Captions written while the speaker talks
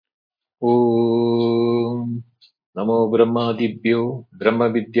नमो ब्रह्मादिभ्यो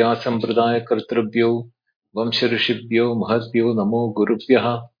ब्रह्मविद्यासम्प्रदायकर्तृभ्यो वंशऋषिभ्यो महद्भ्यो नमो गुरुभ्यः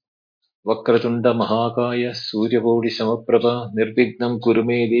वक्रतुण्डमहाकाय सूर्यकोटिसमप्रभ निर्विघ्नं कुरु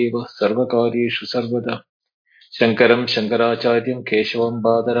मे देव सर्वकार्येषु सर्वदा शङ्करं शङ्कराचार्यं केशवं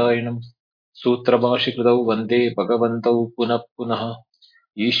बादरायणं सूत्रभाष्यकृतौ वन्दे भगवन्तौ पुनः पुनः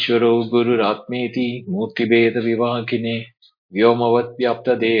ईश्वरो गुरुरात्मेति मूर्तिभेदविभागिने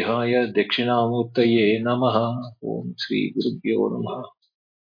व्योमवद्व्याप्तदेहाय दक्षिणामूर्तये नमः। ॐ श्रीगुरुभ्यो नमः।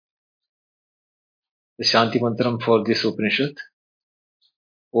 The Shanti Mantram for this Upanishad.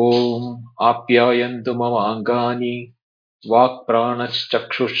 Om Apyayantu mama angani Vak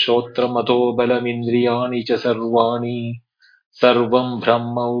pranachakshushotramato balamindriyani cha sarvani Sarvam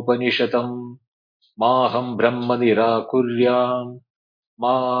Brahma Upanishatam Maham Brahma Nirakuryam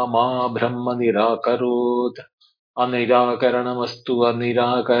Ma Brahma Nirakarot Anirakaranamastu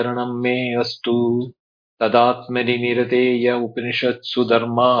Anirakaranam me astu Tadatmani nirateya Upanishadsu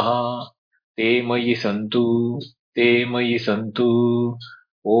dharmaha Te mayi santu Te mayi santu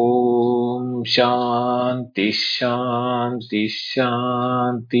Om Shanti Shanti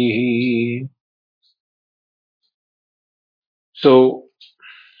Shanti. So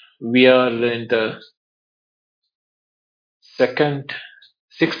we are in the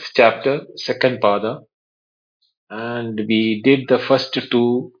sixth chapter, second pada, and we did the first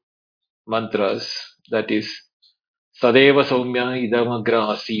two mantras, that is Sadeva Soumya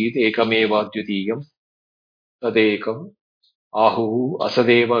Idamagra Asid Ekameva Dvitiyam Tadekam Ahu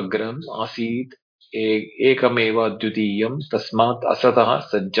Asadeva Agram Asid Ekameva Dvitiyam Tasmat Asataha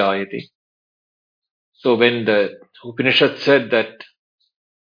Sajjayate. So when the Upanishad said that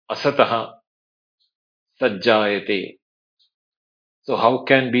Asataha Sajjayate, so how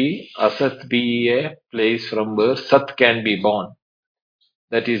can be Asat be a place from where Sat can be born?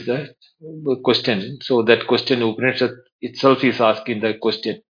 That is the question. So that question Upanishad itself is asking the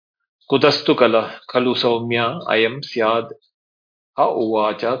question. Kudastu kalu saumya ayam syad ha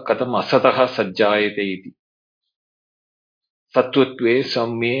uvacha katam asatah sajjayate iti. Sattvatve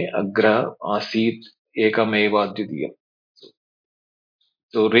saumye agra asit ekameva dvitiyam.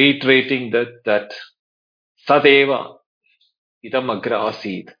 So reiterating that sadeva idam agra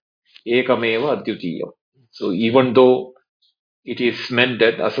asit ekameva dvitiyam. So even though it is meant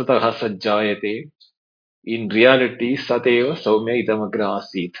that asatah sajjayate, in reality sateva saumya idam agra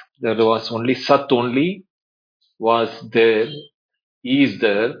asit. There was only sat only was there, is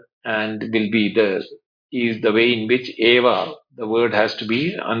there, and will be there, is the way in which eva, the word, has to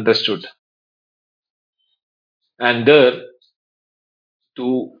be understood. And there,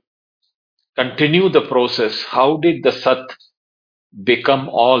 to continue the process, how did the Sat become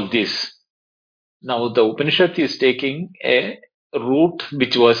all this? Now, the Upanishad is taking a route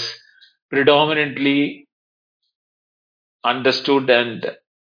which was predominantly understood and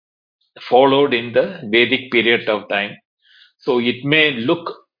followed in the Vedic period of time. So, it may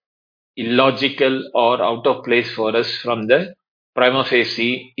look illogical or out of place for us from the prima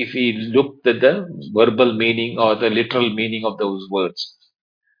facie if we looked at the verbal meaning or the literal meaning of those words.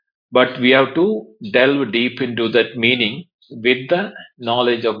 But we have to delve deep into that meaning with the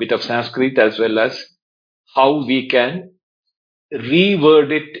knowledge of bit of Sanskrit, as well as how we can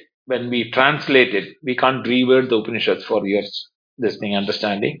reword it when we translate it. We can't reword the Upanishads for your listening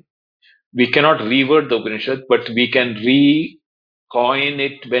understanding. We cannot reword the Upanishad, but we can coin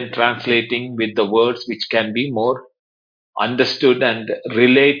it when translating with the words which can be more understood and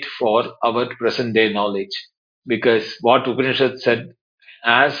relate for our present day knowledge. Because what Upanishad said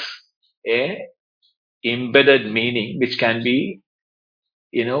has a embedded meaning which can be,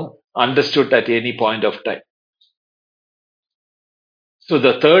 understood at any point of time. So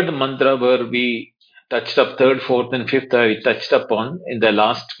the third mantra where we touched up, third, fourth, and fifth, we touched upon in the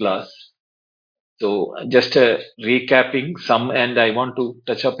last class. So just recapping some, and I want to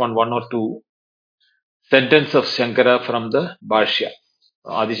touch upon one or two sentence of Shankara from the Bhashya,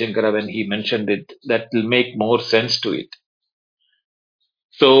 Adi Shankara, when he mentioned it, that will make more sense to it.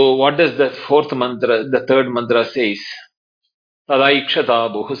 So what does the third mantra says? Tadaikshata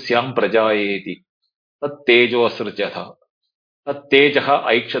buhusyam prajayeti tat tejo asrjatha tat tejaha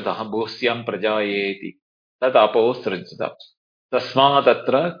aikshata buhusyam prajayeti tat apo srjata tasmat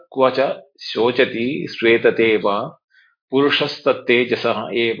atra kvacha shochati shvetate va purushastat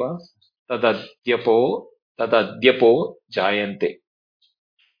tejasah eva tadadyapo jayante.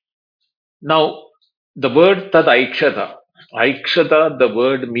 Now, the word tad aikshata, the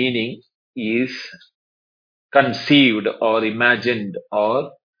word meaning is conceived or imagined,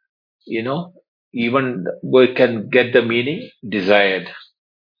 or, even we can get the meaning desired.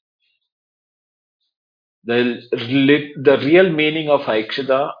 The real meaning of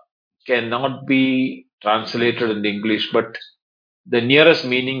Aikshada cannot be translated in English, but the nearest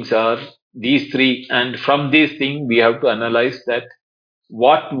meanings are these three, and from these things we have to analyze that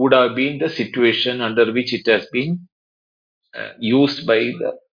what would have been the situation under which it has been used by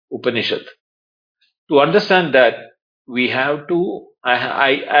the Upanishad. To understand that, we have to,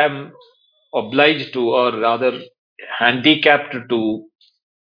 I am obliged to, or rather handicapped to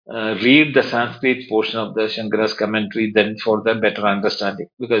read the Sanskrit portion of the Shankara's commentary then for the better understanding,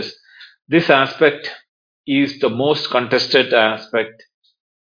 because this aspect is the most contested aspect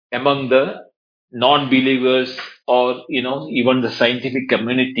among the non-believers, or even the scientific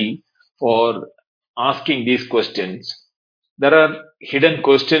community, for asking these questions. There are hidden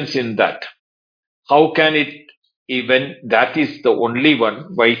questions in that. How can it, even that is the only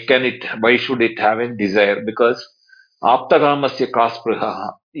one, why should it have a desire? Because aptagamasya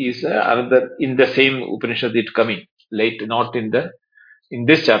kaspraha is another in the same Upanishad, it coming late, not in the in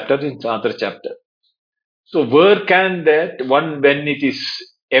this chapter, in another chapter. So where can that one, when it is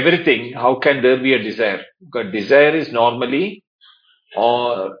everything, how can there be a desire? Because desire is normally,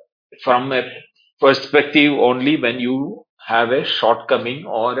 or from a perspective only when you have a shortcoming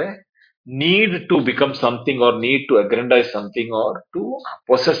or a need to become something, or need to aggrandize something, or to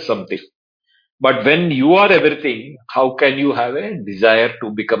possess something. But when you are everything, how can you have a desire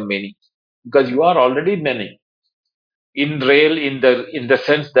to become many? Because you are already many. In real, in the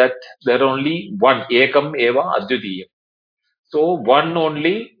sense that there are only one, ekam eva advitiyam. So one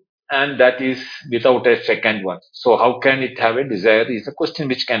only, and that is without a second one. So how can it have a desire is a question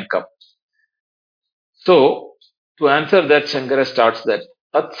which can come. So to answer that, Shankara starts that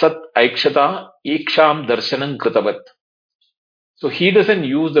Tat Sat Aikshata Iksham Darshanam Kritavat. So he doesn't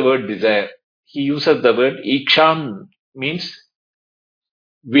use the word desire. He uses the word Iksham, means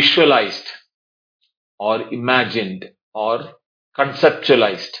visualized or imagined or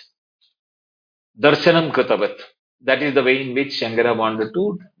conceptualized. Darshanam Kritavat. That is the way in which Shankara wanted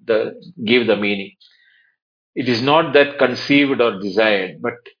to give the meaning. It is not that conceived or desired,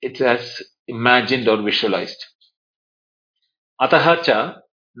 but it has imagined or visualized. अतः च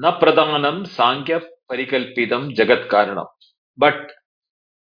न प्रधानं सांख्य परिकल्पितं जगत कारणम. But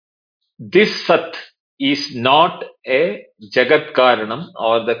this sat is not a jagat karanam,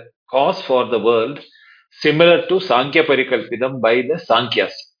 or the cause for the world, similar to sankhya parikalpitam by the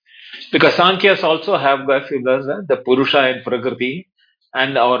sankhyas, because sankhyas also have the similar, the purusha and prakriti,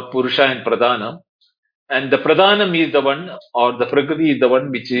 and our purusha and pradhanam, and the pradhanam is the one, or the prakriti is the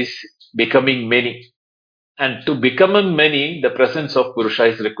one which is becoming many. And to become many, the presence of Purusha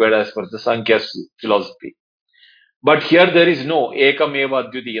is required as per the Sankhya's philosophy. But here there is no Ekam Eva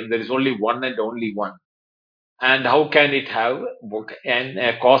Advitiyam, there is only one and only one. And how can it have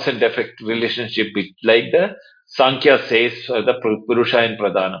a cause and effect relationship with, like the Sankhya says, the Purusha and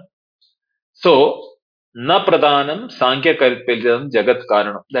Pradhanam? So, Na Pradhanam Sankhya Kalpitam Jagat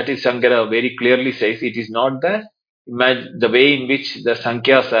Karanam. That is, Shankara very clearly says it is not the way in which the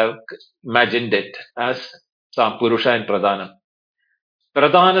Sankhya's have imagined it as Purusha and Pradhanam.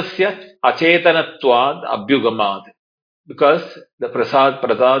 Pradhanasya Achetanatvad Abhyugamad. Because the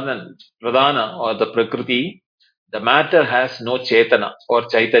Pradhana or the Prakriti, the matter has no Chetana or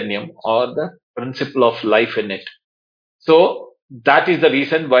Chaitanyam or the principle of life in it. So that is the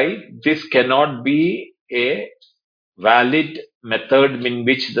reason why this cannot be a valid method in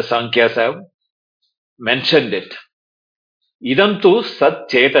which the Sankhya's have mentioned it. Idam tu Sat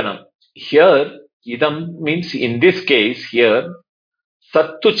Chetanam. Here, idam means in this case here,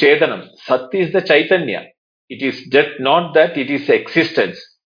 Sattu Chetanam. Sat is the Chaitanya. It is just not that it is existence.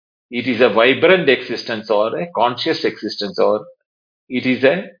 It is a vibrant existence or a conscious existence, or it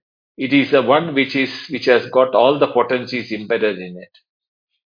is a one which has got all the potencies embedded in it.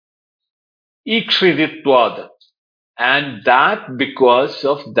 Ikshriditvad. And that because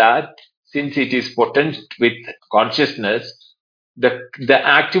of that, since it is potent with consciousness, the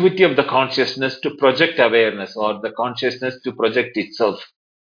activity of the consciousness to project awareness, or the consciousness to project itself,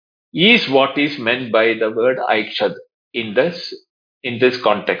 is what is meant by the word aikshad in this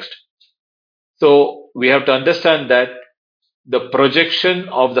context. So we have to understand that the projection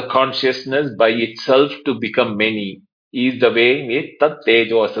of the consciousness by itself to become many is the way in tat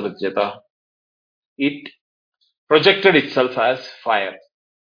tejo asrajyata. It projected itself as fire.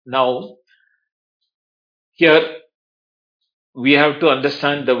 Now, here we have to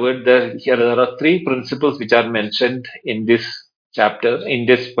understand the word that here there are three principles which are mentioned in this chapter, in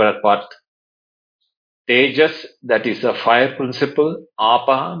this part. Tejas, that is a fire principle.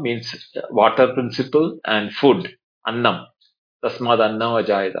 Apa means water principle, and food, annam. Tasmad annam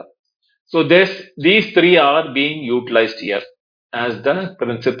ajayada. So these three are being utilized here as the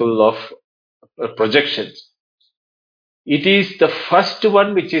principle of projections. It is the first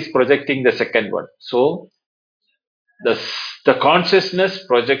one which is projecting the second one. So the, the consciousness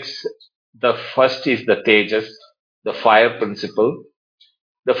projects the first is the tejas, the fire principle.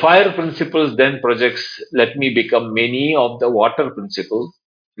 The fire principles then projects, let me become many of the water principles,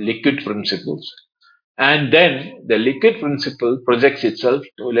 liquid principles. And then the liquid principle projects itself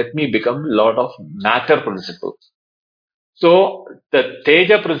to let me become lot of matter principle. So the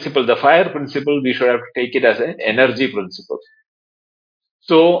Teja principle, the fire principle, we should have to take it as an energy principle.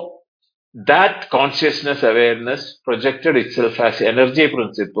 So that consciousness awareness projected itself as energy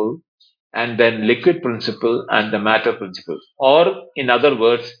principle and then liquid principle and the matter principle. Or in other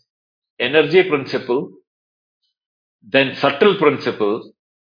words, energy principle, then subtle principle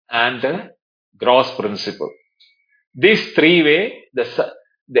and the gross principle. These three way,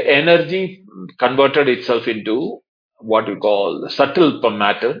 the energy converted itself into what we call subtle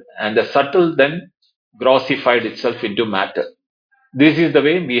matter, and the subtle then grossified itself into matter. This is the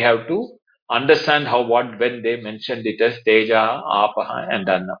way we have to understand how what when they mentioned it as Teja, Apaha, and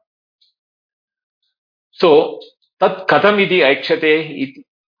Anna. So tat katham iti aikshate,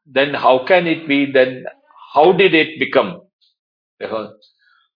 then how can it be? Then how did it become?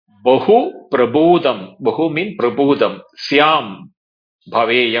 Bahu prabodham. Bahu mean prabodham. Syam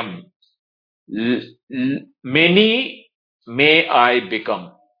bhaveyam. Many may I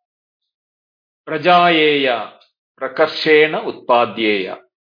become. Prajayeya prakarshena utpadyeya.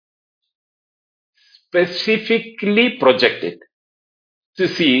 Specifically projected. To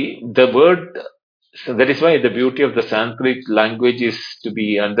see the word, so that is why the beauty of the Sanskrit language is to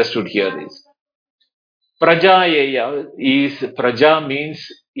be understood here is Prajayeya is Praja means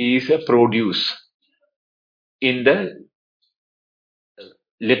is a produce in the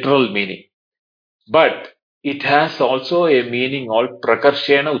literal meaning. But it has also a meaning called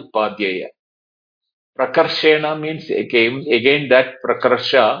Prakarshena Utpadhyaya. Prakarshena means again that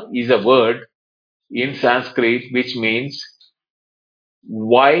Prakarsha is a word in Sanskrit which means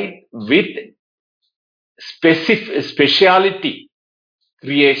why with speciality,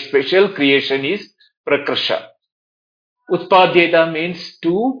 special creation is Prakarsha. Utpadyeta means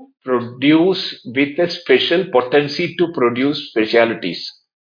to produce with a special potency to produce specialities.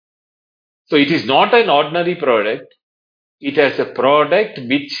 So it is not an ordinary product. It has a product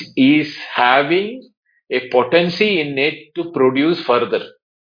which is having a potency in it to produce further.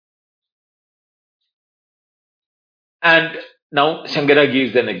 And now Shankara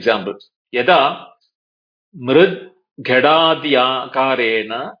gives an example. Yada mrid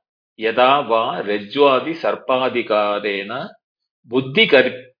ghadadyakarena yada va rajwadi sarpadhikarena buddhi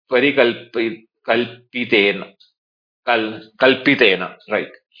parikalpitena kalpitena.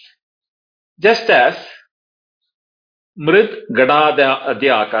 Right. Just as mrid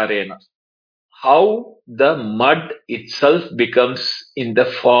ghadadyakarena, how the mud itself becomes in the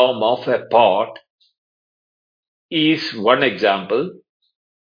form of a pot is one example.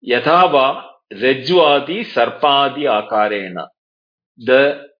 Yathava rajvadi sarpadi akarena,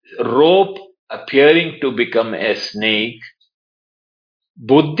 the rope appearing to become a snake,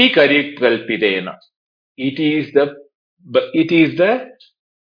 buddhi kalpidena. It is the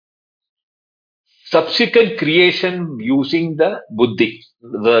subsequent creation using the buddhi,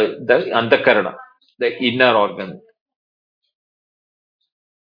 the antakarana, the inner organ.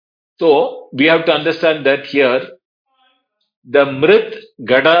 So we have to understand that here the mrit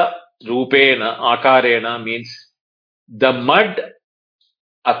gada rupena akarena means the mud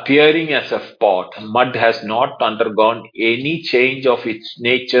appearing as a pot. Mud has not undergone any change of its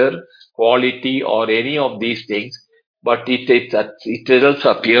nature, quality, or any of these things, but it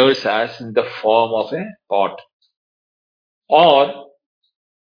also appears as in the form of a pot. Or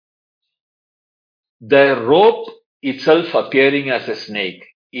the rope itself appearing as a snake.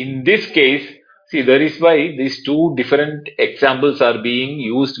 In this case, see, that is why these two different examples are being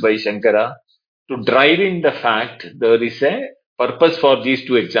used by Shankara to drive in the fact there is a purpose for these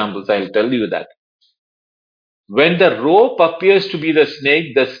two examples. I'll tell you that. When the rope appears to be the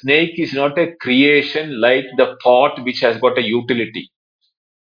snake is not a creation like the pot which has got a utility.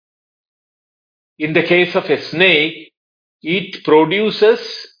 In the case of a snake, it produces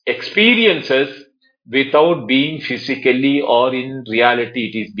experiences without being physically or in reality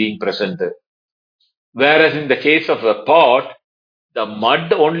it is being presented. Whereas in the case of a pot, the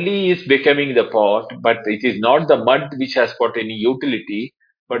mud only is becoming the pot, but it is not the mud which has got any utility,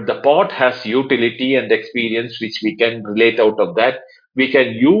 but the pot has utility and experience which we can relate out of that. We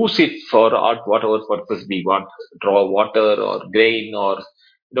can use it for whatever purpose we want, draw water or grain or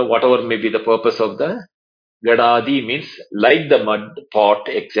whatever may be the purpose of the Gadadi means like the mud pot,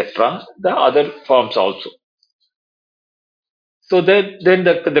 etc. The other forms also. So then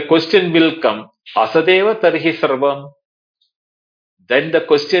the question will come, Asadeva tarhi sarvam. Then the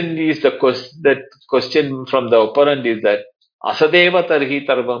question is that question from the opponent is that Asadeva tarhi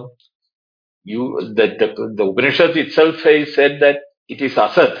sarvam. The Upanishad itself has said that it is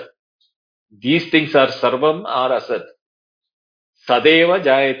asat. These things are sarvam or asat. Sadeva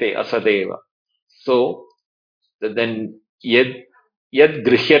jayate asadeva. So then yad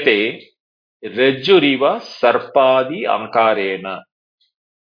grihyate rajjuriva sarpadi ankarena.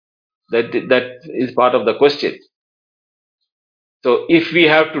 That is part of the question. So if we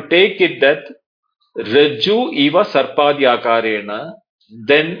have to take it that rajju iva sarpadi akarena,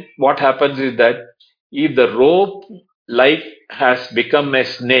 then what happens is that if the rope like has become a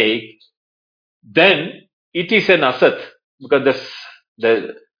snake, then it is an asat, because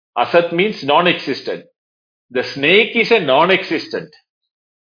the asat means non-existent. The snake is a non-existent.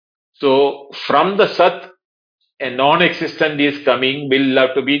 So from the sat, a non-existent is coming, will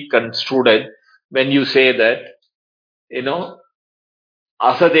have to be construed when you say that,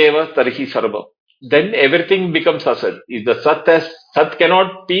 asadeva tarhi sarvam. Then everything becomes asat. If the sat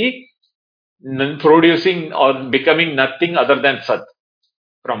cannot be producing or becoming nothing other than sat.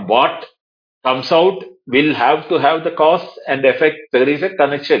 From what comes out will have to have the cause and effect. There is a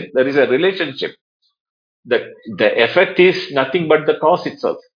connection. There is a relationship. The effect is nothing but the cause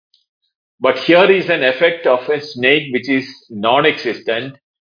itself. But here is an effect of a snake which is non-existent,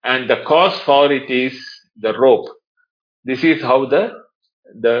 and the cause for it is the rope. This is how the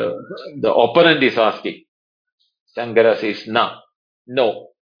opponent is asking. Shankara says, no,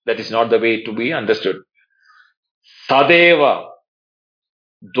 that is not the way to be understood. Sadeva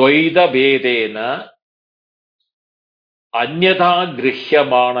dvaida vedena anyatha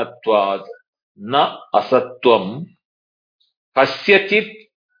grihyamanatvad na asatvam kasyachit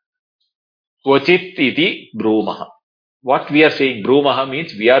kvachit iti brumaha. What we are saying, brumaha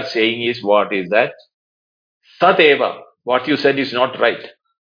means we are saying is what is that? Sateva, what you said is not right.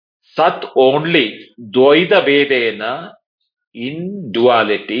 Sat only, dvaida vedena, in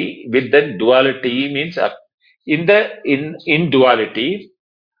duality, with that duality means in duality,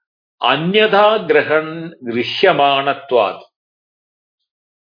 anyatha grihyamanatvad,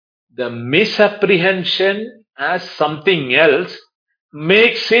 the misapprehension as something else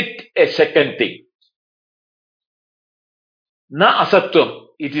makes it a second thing. Na asatvam,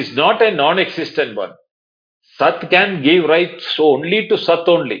 it is not a non-existent one. Sat can give rise only to Sat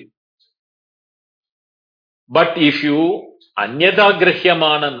only. But if you anyada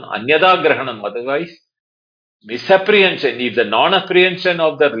grahanam, otherwise misapprehension, if the non-apprehension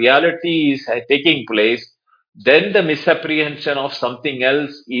of the reality is taking place, then the misapprehension of something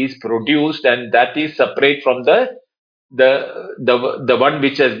else is produced, and that is separate from the one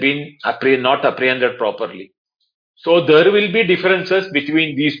which has been not apprehended properly. So there will be differences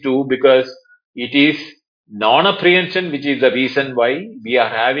between these two, because it is non-apprehension which is the reason why we are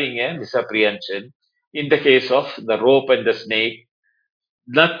having a misapprehension. In the case of the rope and the snake,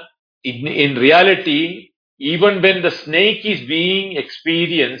 in reality, even when the snake is being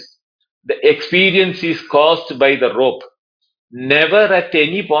experienced, the experience is caused by the rope. Never at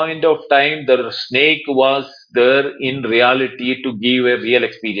any point of time the snake was there in reality to give a real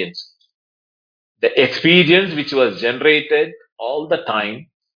experience. The experience which was generated all the time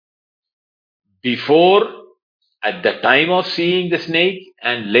before, at the time of seeing the snake,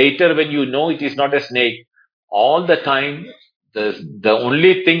 and later when you know it is not a snake, all the time the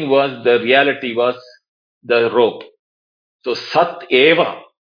only thing was, the reality was the rope. So sat eva,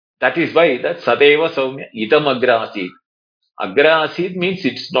 that is why that sadeva saumya idam agra asit. Agra asit means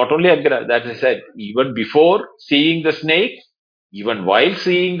it's not only agra, that I said, even before seeing the snake, even while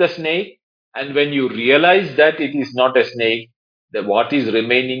seeing the snake, and when you realize that it is not a snake, that what is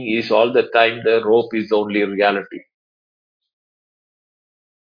remaining is all the time the rope is only reality.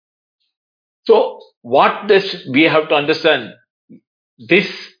 So what does we have to understand?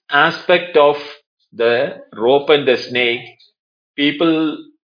 This aspect of the rope and the snake, people,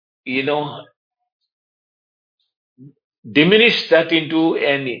 diminish that into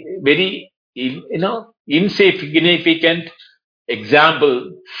a very, insignificant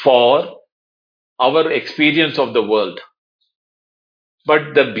example for our experience of the world.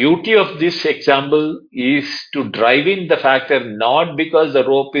 But the beauty of this example is to drive in the factor, not because the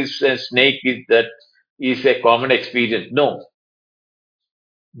rope is a snake is a common experience. No.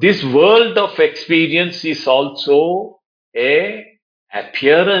 This world of experience is also a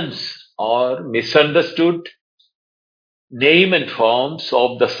appearance or misunderstood name and forms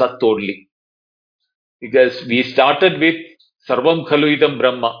of the Sat only. Because we started with Sarvam Khaluidam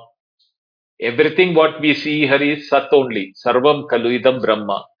Brahma. Everything what we see here is Sat only. Sarvam Khaluidam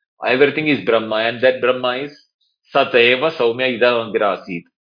Brahma. Everything is Brahma, and that Brahma is Sat Eva Saumya Idam Angirasit.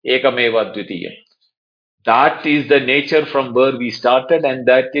 Ekameva Dvitiya. That is the nature from where we started, and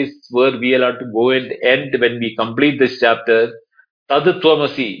that is where we will have to go and end when we complete this chapter.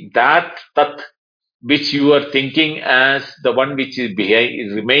 Tadattvamasi, that Tat which you are thinking as the one which is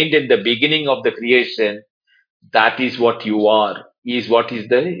behind, remained in the beginning of the creation, that is what you are, is what is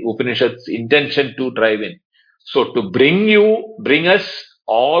the Upanishad's intention to drive in. So to bring us,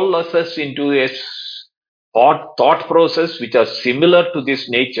 all of us into a thought process which are similar to this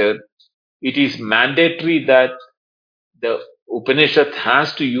nature, it is mandatory that the Upanishad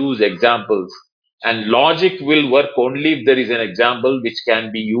has to use examples, and logic will work only if there is an example which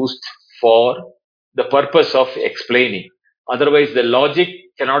can be used for the purpose of explaining. Otherwise, the logic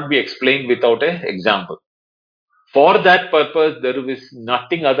cannot be explained without an example. For that purpose, there is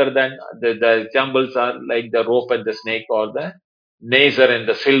nothing other than the examples are like the rope and the snake, or the nazar and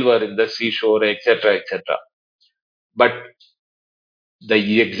the silver in the seashore, etc., etc. But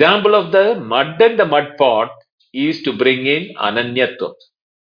the example of the mud and the mud pot is to bring in ananyatva.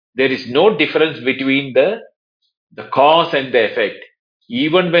 There is no difference between the cause and the effect.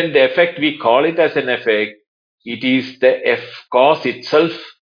 Even when the effect, we call it as an effect, it is the cause itself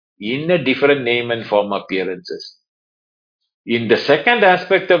in a different name and form appearances. In the second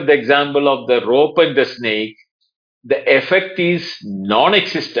aspect of the example of the rope and the snake, the effect is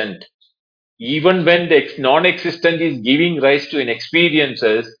non-existent. Even when the non-existent is giving rise to an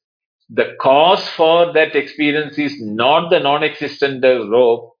experiences, the cause for that experience is not the non-existent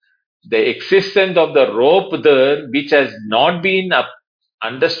rope, the existence of the rope there, which has not been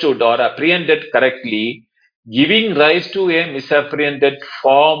understood or apprehended correctly, giving rise to a misapprehended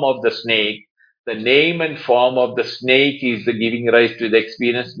form of the snake. The name and form of the snake is the giving rise to the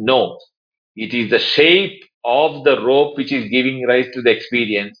experience. No, it is the shape of the rope which is giving rise to the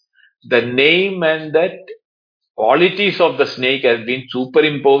experience. The name and that qualities of the snake has been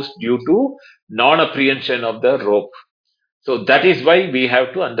superimposed due to non-apprehension of the rope. So that is why we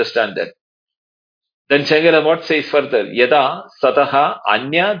have to understand that. Then Changaravot says further, Yada sataha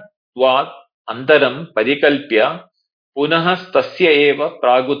anya tvat antaram parikalpya punaha stasya eva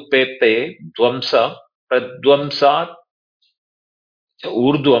pragutpete dvamsa pradvamsat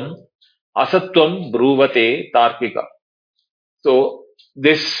urdhvam asatvam bruvate tarkika. So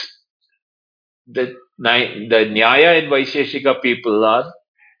this, the Nyaya and Vaisheshika people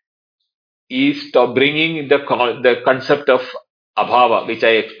is bringing the concept of abhava, which I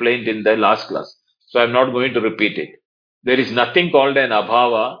explained in the last class. So I'm not going to repeat it. There is nothing called an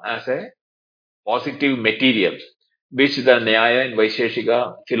abhava as a positive material, which the Nyaya and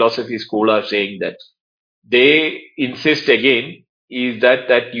Vaisheshika philosophy school are saying that. They insist again is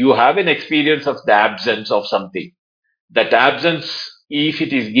that you have an experience of the absence of something. That absence, if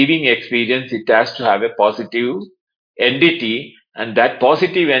it is giving experience, it has to have a positive entity, and that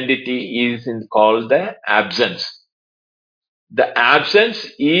positive entity is called the absence. The absence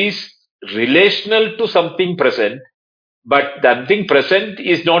is relational to something present, but something present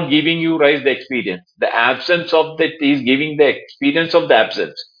is not giving you rise the experience. The absence of that is giving the experience of the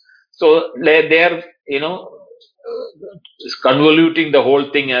absence. So they are, convoluting the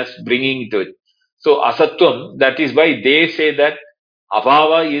whole thing as bringing to it. So asatvam, that is why they say that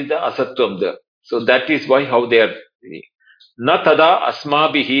abhava is the asatvam there. So that is why how they are. Na tada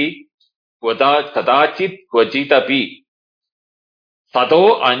asmabihi kadachit kvajitapi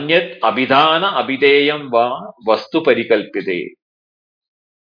tado anyat abhidhana abhideyam va vastu parikalpite.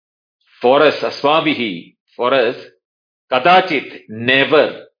 For us, asmabihi, for us, kadachit,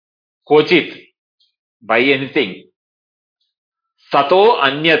 never, kochit, by anything. Sato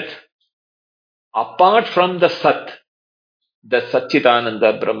anyat, apart from the Sat, the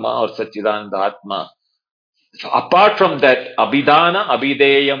Satchitananda Brahma or Satchitananda Atma, so apart from that, Abhidhana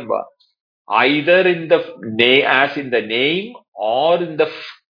Abhideyam va, either in the as in the name or in the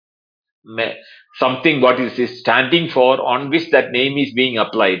something what is it standing for, on which that name is being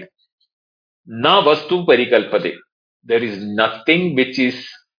applied. Na vastu parikalpade. There is nothing which is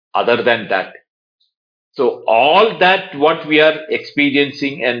other than that. So all that what we are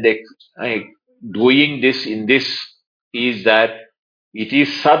experiencing and doing this in this is that it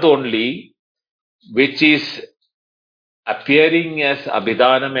is Sad only which is appearing as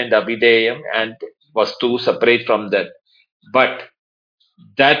Abhidhanam and Abhideyam and Vastu separate from that. But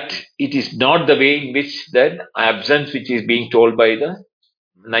that it is not the way in which that absence which is being told by the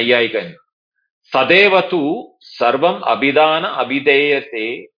Nayayikan. Sadevatu sarvam abhidana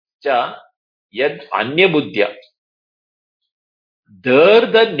abhideyate cha yad anya buddhya.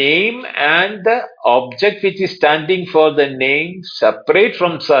 There the name and the object which is standing for the name separate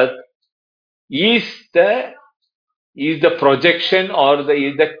from Sat is the projection or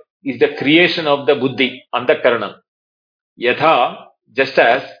is the creation of the buddhi, antakaranam. Yatha, just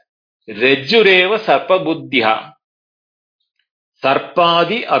as Rejjureva sarpa buddhiha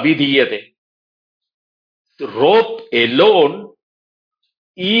sarpadi abhidiyate. The rope alone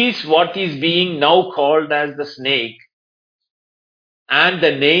is what is being now called as the snake, and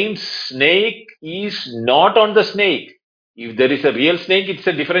the name snake is not on the snake. If there is a real snake, it's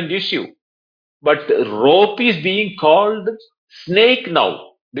a different issue. But rope is being called snake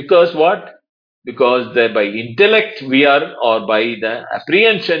now. Because what? Because by intellect we are, or by the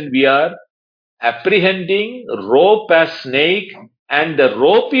apprehension, we are apprehending rope as snake, and the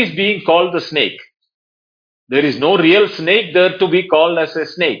rope is being called the snake. There is no real snake there to be called as a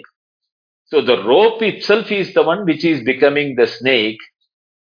snake. So the rope itself is the one which is becoming the snake,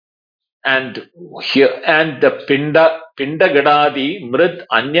 and here and the pinda gadadi mrid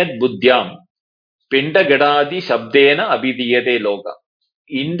anyat buddhyam pinda gadadi shabdena abhidiyate loka.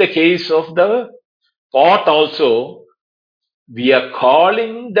 In the case of the pot also, we are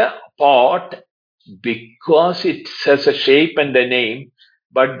calling the pot because it has a shape and a name,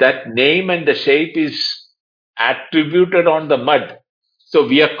 but that name and the shape is attributed on the mud. So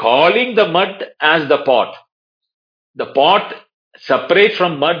we are calling the mud as the pot. The pot separate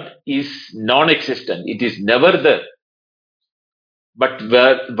from mud is non-existent. It is never there. But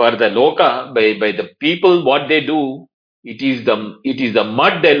where the loka, by the people, what they do, it is the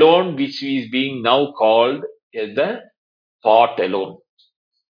mud alone which is being now called as the pot alone.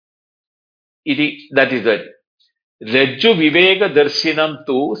 That is it. Rajju viveka darshinam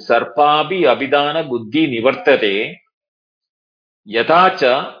tu sarpabi abhidana buddhi nivartate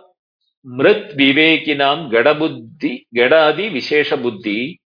yatacha mrit vivekinam gadadi vishesha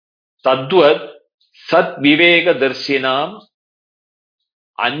buddhi tadvat sat viveka darshinam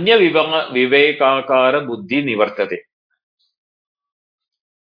anya vivekakara buddhi nivartate.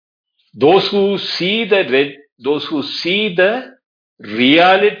 Those who see the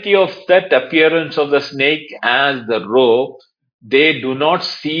reality of that appearance of the snake as the rope, they do not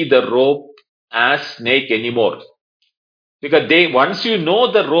see the rope as snake anymore. Because once you know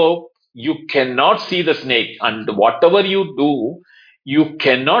the rope, you cannot see the snake, and whatever you do, you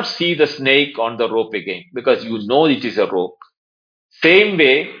cannot see the snake on the rope again, because you know it is a rope. Same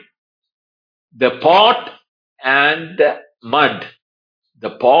way, the pot and the mud.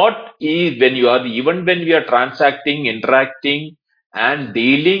 The pot is even when we are transacting, interacting, and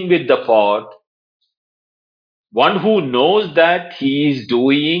dealing with the pot, one who knows that he is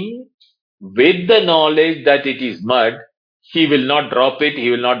doing with the knowledge that it is mud, he will not drop it,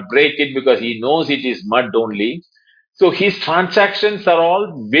 he will not break it, because he knows it is mud only. So his transactions are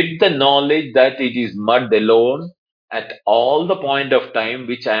all with the knowledge that it is mud alone at all the point of time,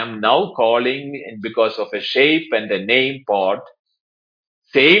 which I am now calling because of a shape and a name pot.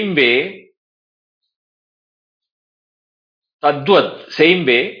 Same way, same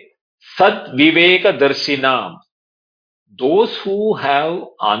way, Sat Viveka Darshinam, those who have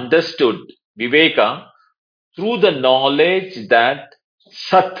understood Viveka through the knowledge that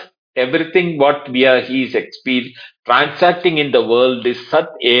Sat, everything what he is transacting in the world is Sat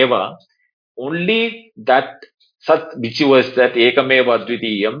Eva, only that Sat, which was that Ekameva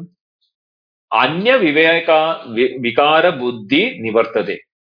Dvitiyam, Anya Viveka Vikara Buddhi Nivartade.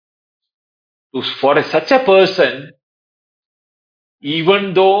 For such a person,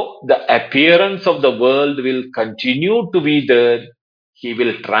 even though the appearance of the world will continue to be there, he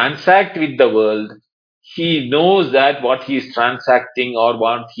will transact with the world. He knows that what he is transacting or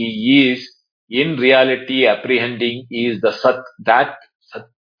what he is in reality apprehending is the Sat, that Sat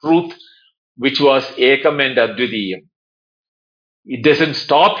truth which was Ekam and Advitiyam. It doesn't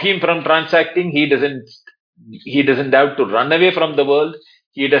stop him from transacting. He doesn't have to run away from the world.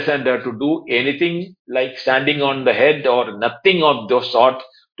 He doesn't have to do anything like standing on the head or nothing of those sort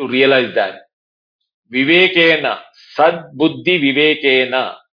to realize that. Vivekena, Sad Buddhi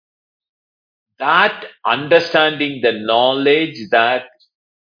Vivekena, that understanding, the knowledge that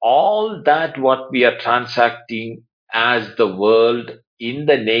all that what we are transacting as the world in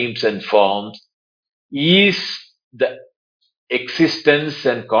the names and forms is the existence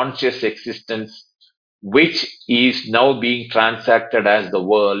and conscious existence which is now being transacted as the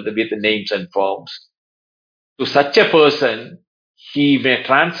world with names and forms. To such a person, he may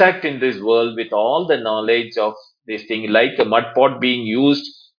transact in this world with all the knowledge of this thing, like a mud pot being used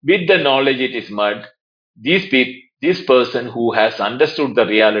With the knowledge it is mud. This person who has understood the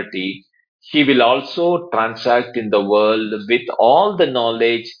reality, he will also transact in the world with all the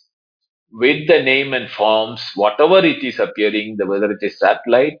knowledge, with the name and forms, whatever it is appearing, whether it is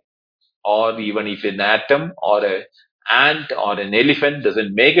satellite or even if an atom or an ant or an elephant,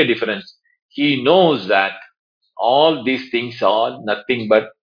 doesn't make a difference. He knows that all these things are nothing but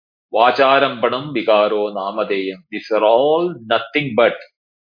vacharampanam vikaro namadeyam. These are all nothing but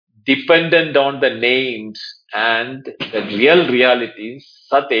dependent on the names, and the real reality is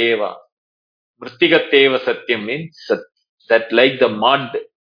sateva. Vrittigateva satyam means that like the mud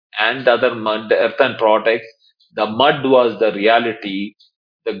and other mud, earth and products, the mud was the reality.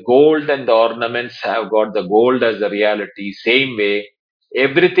 The gold and the ornaments have got the gold as the reality. Same way,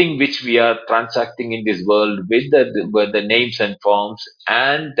 everything which we are transacting in this world with the names and forms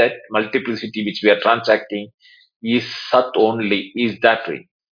and that multiplicity which we are transacting is sat only, is that way.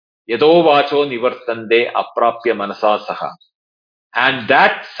 Yado vacho nivartande aprapya manasa saha. And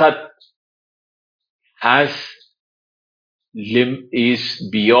that sat has is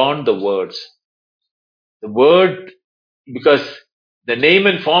beyond the words. The word, because the name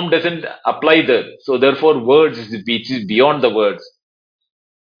and form doesn't apply there. So therefore words is, which is beyond the words.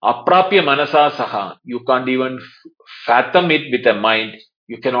 Aprapya manasa saha. You can't even fathom it with a mind.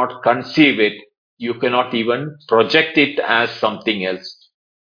 You cannot conceive it. You cannot even project it as something else.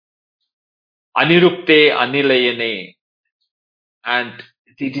 Anirukte anilayane. And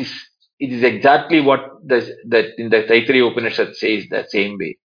it is exactly what that in the Taittiriya Upanishad says the same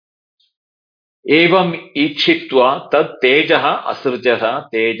way. Evam ichitva tad tejaha asrjaha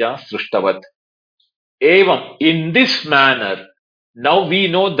teja srishtavat. Evam, in this manner, now we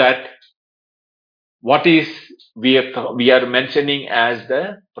know that what is we are mentioning as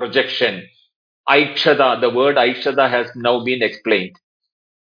the projection. Aikshada, the word Aikshada has now been explained.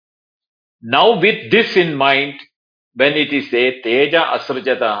 Now with this in mind, when it is a teja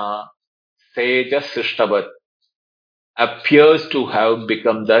asrjataha, teja srishtavat, appears to have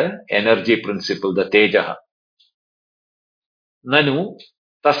become the energy principle, the tejaha. Nanu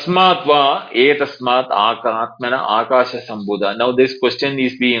tasmat va etasmat atmana akasha sambuddha. Now this question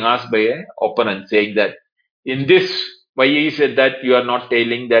is being asked by an opponent saying that in this, why he said that you are not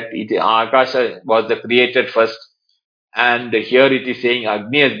telling that akasha was the created first, and here it is saying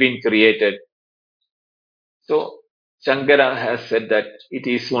Agni has been created. So Shankara has said that it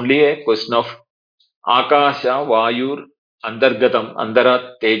is only a question of akasha vayur andargatam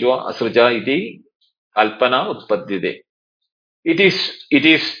andara tejo asraja iti kalpana utpaddide. It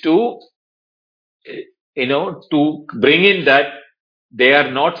is to to bring in that they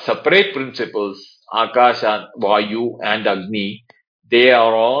are not separate principles, Akasha, Vayu and Agni. They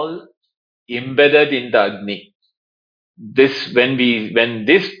are all embedded in the Agni. When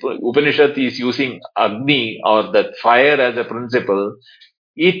this Upanishad is using Agni or the fire as a principle,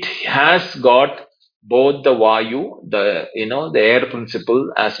 it has got both the Vayu, the air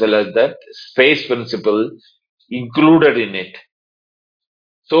principle as well as the space principle included in it.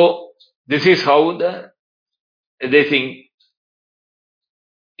 So this is how they think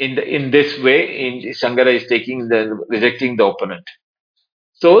in this way. Shankara is rejecting the opponent.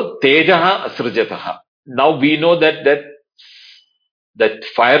 So tejaha asrjataha. Now we know that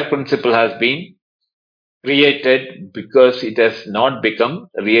fire principle has been created because it has not become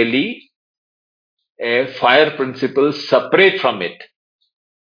really a fire principle separate from it.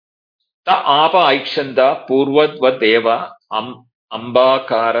 Ta apa aikshanda purvatvat eva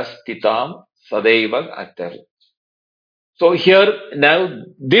ambakara stitam sadaiva atar. So here now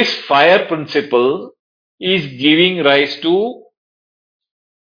this fire principle is giving rise to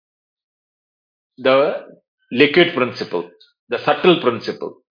the liquid principle, the subtle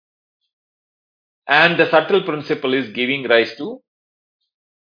principle. And the subtle principle is giving rise to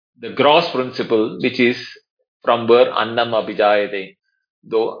the gross principle, which is from where annam abhijayate,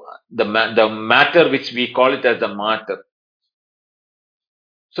 though the matter which we call it as the matter.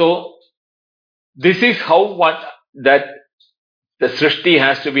 So this is how that the srishti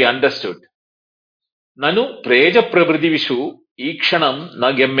has to be understood. Nanu preja pravritivishu ikshanam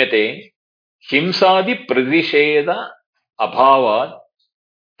na gyamyate himsadi pradisheda abhavat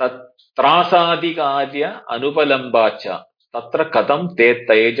त्रासादिकार्य अनुपलम्बाच तत्र कथं ते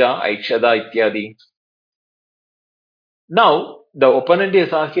Teja aikshada ityadi. Now the opponent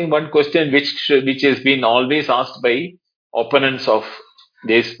is asking one question which has been always asked by opponents of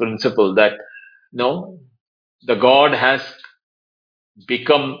this principle, that no, the God has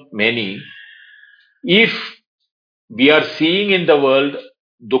become many. If we are seeing in the world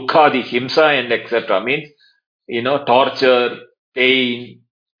dukkha, the himsa and etc., means torture, pain,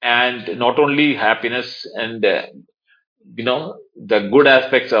 and not only happiness and the good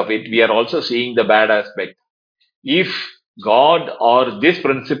aspects of it, we are also seeing the bad aspect. If God or this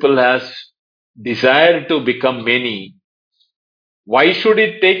principle has desired to become many, why should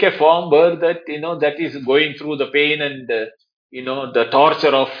it take a form where that is going through the pain and the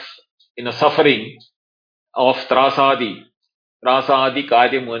torture of suffering of trasadi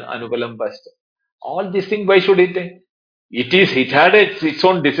karyam anugalam past. All these things, why should it? It had its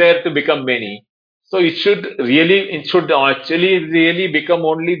own desire to become many. So it should actually really become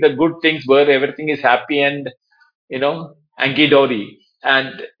only the good things where everything is happy and hanky dory,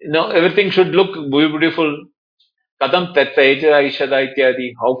 and everything should look beautiful. Kadam tattaja ishada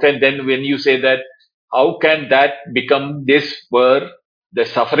ityadi. How can then, when you say that, how can that become this where the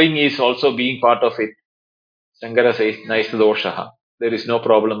suffering is also being part of it? Shankara says, nice doshaha. There is no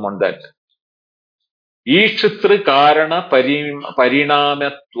problem on that. ईक्षित्र कारण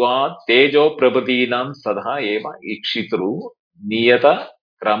परिणामत्वात् तेजो प्रभृतीनां सदा एव ईक्षितृ नियत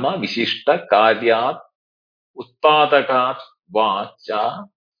क्रम विशिष्ट कार्यात् उत्पादकात् watch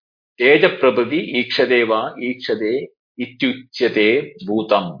तेज प्रभृति ईक्षते वा ईक्षते इत्युच्यते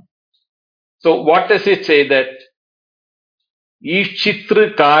भूतम्. So what does it say? That ईक्षितृ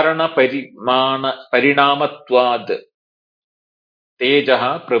कारण परिणामत्वात् तेजः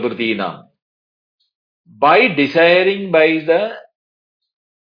प्रभृतीनां. By desiring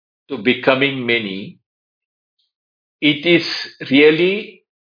to becoming many, it is really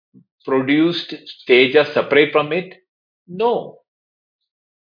produced tejas separate from it? No.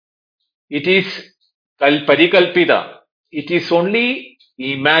 It is parikalpita. It is only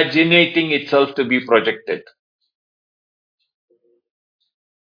imaginating itself to be projected.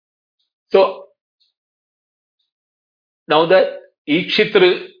 So now that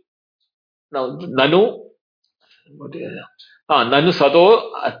Ikshitra, now Nanu, Nanu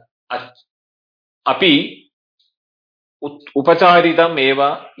Sato Api Upacharitam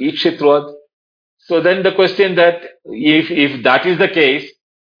Eva Ikshitvat. So then the question that if that is the case,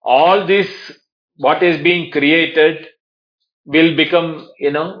 all this what is being created will become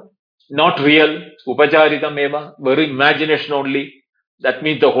not real. Upacharitam eva, very imagination only. That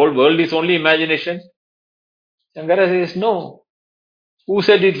means the whole world is only imagination. Shankara says no. Who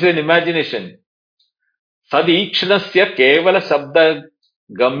said it's an imagination? Sadikshanasya kevala sabda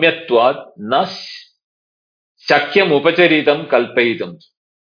gamyatvat na shakyam upacharitam kalpayitam.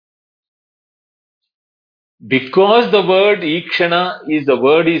 Because the word ikshana is the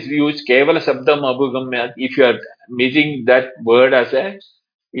word is used kevala sabdam abhugamyat. If you are using that word as a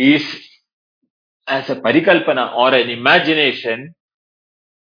parikalpana or an imagination,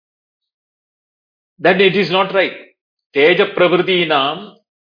 then it is not right. Teja pravritinam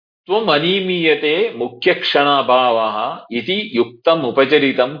tvam animiyate mukhya kshana bhavaha iti yuktam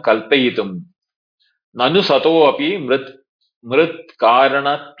upacharitam kalpayitum. Nanu sato api mrit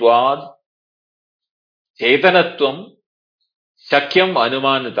karanatvad chetanatvam shakyam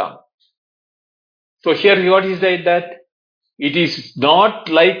anumanata. So here what is that it is not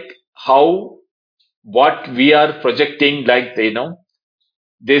like how what we are projecting, like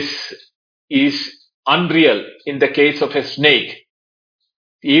this is unreal in the case of a snake.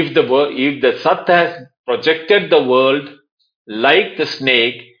 If the Sat has projected the world like the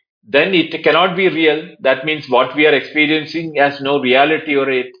snake, then it cannot be real. That means what we are experiencing has no reality or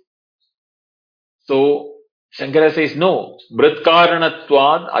it. So Shankara says no.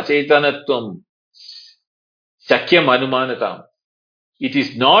 Mritkaranatvad achetanatvam shakyam anumanatam. It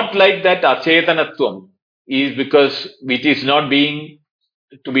is not like that achetanatvam is because it is not being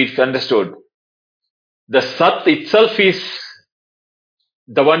to be understood. The Sat itself is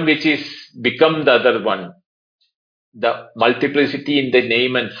the one which is become the other one. The multiplicity in the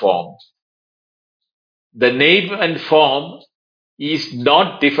name and form. The name and form is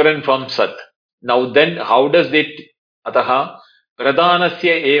not different from Sat. Now then, how does it? Ataha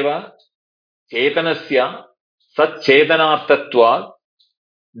pradhanasya eva chetanasya sat chetanartatva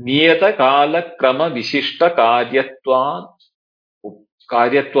niyata kala krama vishishta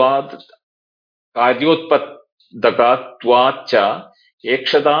karyatvad karyotpadakatvacha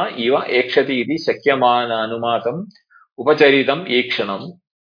ekshata iva ekshati iti shakyamana anumatam upacharitam ekshanam.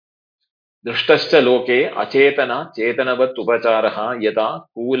 दृष्टश्च लोके अचेतन चेतनवत् उपचारः यथा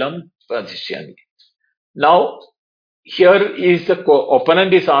कूलं प्रदिश्यति. Now here is the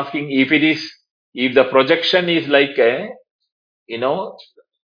opponent is asking if the projection is like the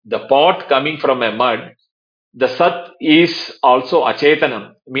pot coming from a mud, the Sat is also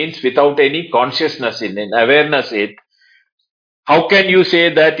achetanam, means without any consciousness in it, awareness it. How can you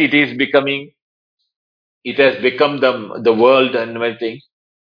say that it has become the world and everything?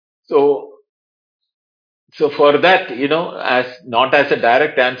 So, so for that, as not as a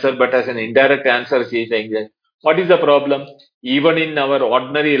direct answer, but as an indirect answer, she is saying that what is the problem? Even in our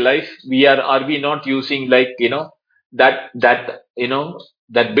ordinary life, are we not using like, that, that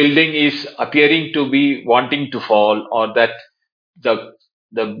building is appearing to be wanting to fall, or that the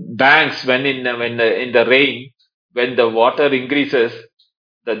banks in the rain, when the water increases,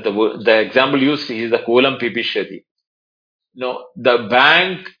 the example used is the kolam pipishati. No, the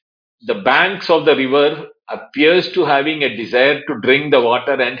banks of the river appears to having a desire to drink the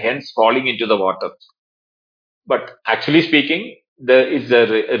water and hence falling into the water. But actually speaking,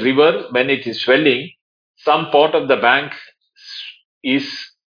 the river, when it is swelling, some part of the bank is,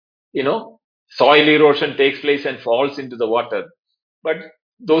 you know, soil erosion takes place and falls into the water. But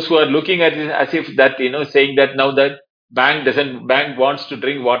those who are looking at it as if that, saying that now that bank wants to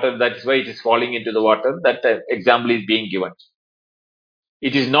drink water, that's why it is falling into the water. That example is being given.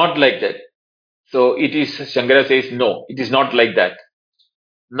 It is not like that. So it is, Shankara says, no, it is not like that.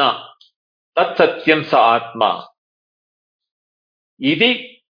 Na, tat satyam sa atma,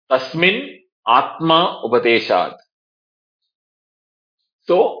 idi tasmin atma upadeshad.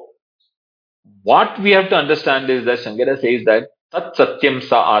 So what we have to understand is that Shankara says that tat satyam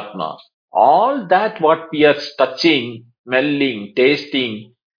sa atma. All that what we are touching, smelling,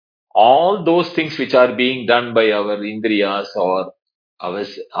 tasting, all those things which are being done by our indriyas or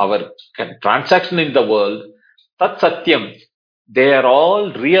our transaction in the world, tat satyam, they are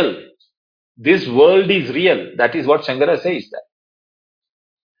all real. This world is real. That is what Shankara says. That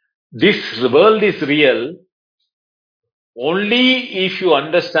this world is real only if you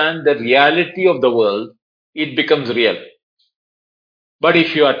understand the reality of the world, it becomes real. But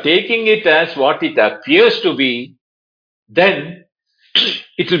if you are taking it as what it appears to be, then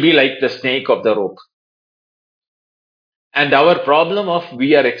it will be like the snake of the rope. And our problem of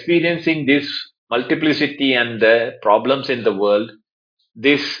we are experiencing this multiplicity and the problems in the world,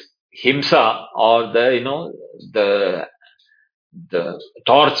 this himsa or the the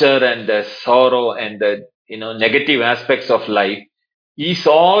torture and the sorrow and the negative aspects of life is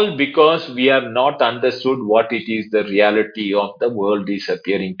all because we have not understood what it is the reality of the world is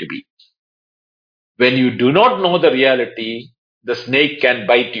appearing to be. When you do not know the reality, the snake can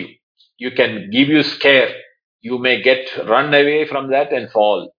bite you. You can give you scare. You may get run away from that and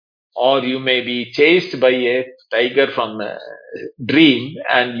fall. Or you may be chased by a tiger from a dream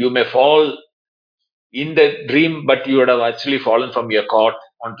and you may fall in the dream, but you would have actually fallen from your cot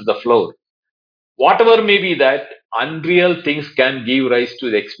onto the floor. Whatever may be that, unreal things can give rise to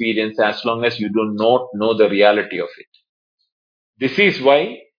the experience as long as you do not know the reality of it. This is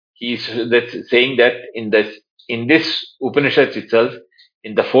why he's saying that in this Upanishad itself,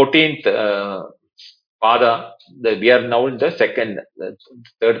 in the 14th pada, we are now in the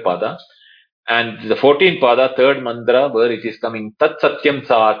third pada, and the 14th pada, third mantra, where it is coming, Tat Satyam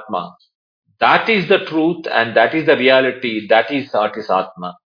Sa Atma. That is the truth and that is the reality. That is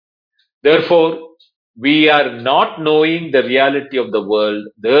Atma. Therefore, we are not knowing the reality of the world.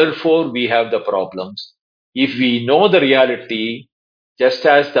 Therefore, we have the problems. If we know the reality, just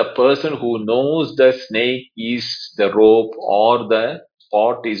as the person who knows the snake is the rope or the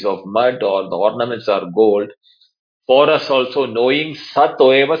pot is of mud or the ornaments are gold, for us also knowing Sat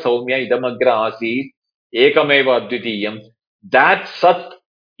Oeva Saumya Idamagra Asit Ekameva Advitiyam, that Sat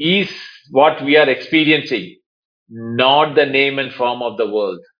is what we are experiencing, not the name and form of the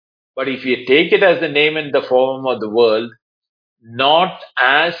world. But if you take it as the name and the form of the world, not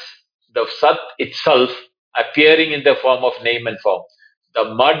as the Sat itself appearing in the form of name and form, the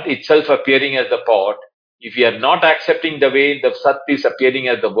mud itself appearing as the pot, if you are not accepting the way the Sat is appearing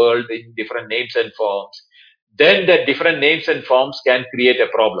as the world in different names and forms, then the different names and forms can create a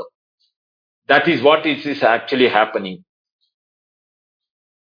problem. That is what is actually happening.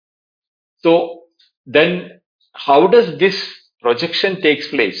 So then how does this projection takes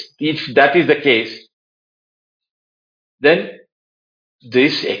place? If that is the case, then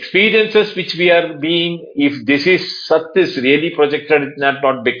these experiences which we are being, if this is Sat is really projected, it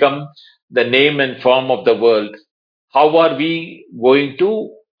not become the name and form of the world. How are we going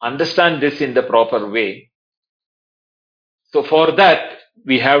to understand this in the proper way? So for that,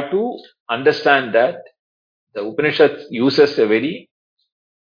 we have to understand that the Upanishad uses a very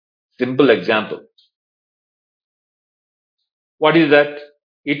simple example. What is that?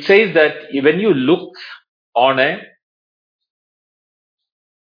 It says that when you look on a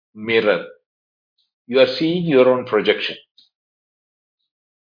mirror, you are seeing your own projection.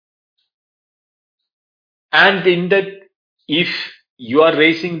 And in that, if you are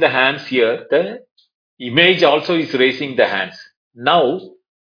raising the hands here, the image also is raising the hands. Now,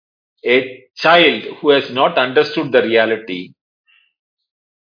 A child who has not understood the reality,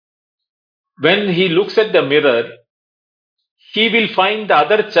 when he looks at the mirror, he will find the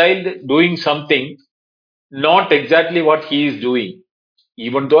other child doing something not exactly what he is doing,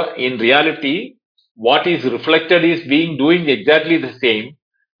 even though in reality, what is reflected is being doing exactly the same.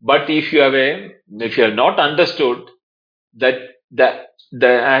 But if you have not understood that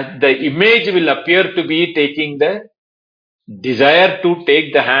the image will appear to be taking the desire to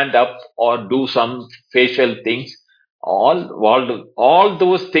take the hand up or do some facial things, all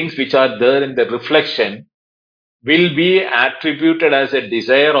those things which are there in the reflection will be attributed as a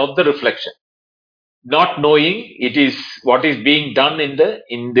desire of the reflection, not knowing it is what is being done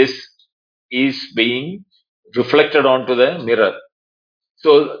in this is being reflected onto the mirror.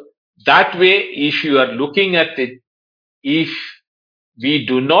 So that way, if you are looking at it, if we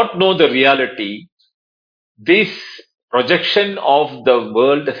do not know the reality, this projection of the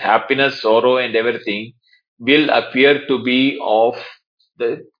world, happiness, sorrow, and everything will appear to be of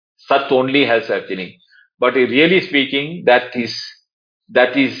the Sat only has happening. But really speaking, that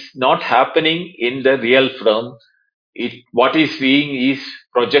is not happening in the real form. What is being is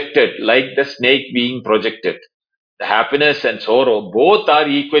projected, like the snake being projected. The happiness and sorrow both are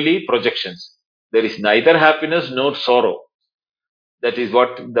equally projections. There is neither happiness nor sorrow. That is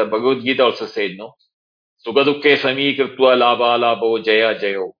what the Bhagavad Gita also said, no? Sugadukke samikritva labha labho jaya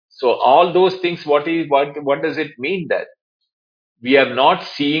jayo. So all those things, what does it mean that we are not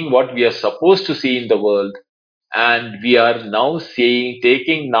seeing what we are supposed to see in the world, and we are now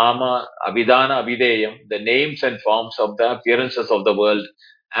taking nama abhidana abhideyam, the names and forms of the appearances of the world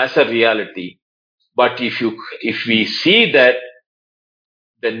as a reality. But if we see that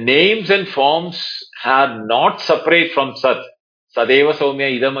the names and forms are not separate from Sat, Sadeva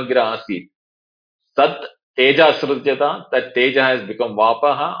Soumya Idamagra Asit. Sat Teja Asrujyata, that Teja has become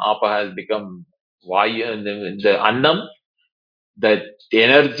Vapaha, Apa has become Vayu, the Annam. The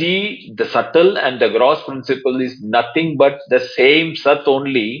energy, the subtle and the gross principle is nothing but the same Sat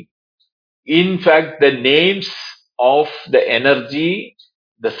only. In fact, the names of the energy,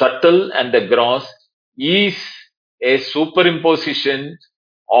 the subtle and the gross, is a superimposition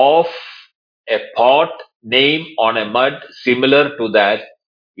of a pot name on a mud similar to that.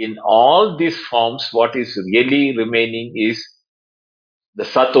 In all these forms, what is really remaining is the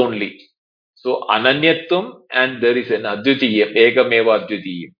Sat only. So Ananyatvam, and there is an Advitiyam, Egameva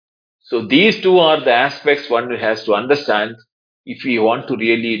Advitiyam. So these two are the aspects one has to understand if we want to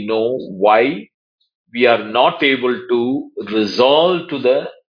really know why we are not able to resolve to the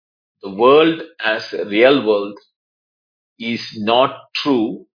world as a real world is not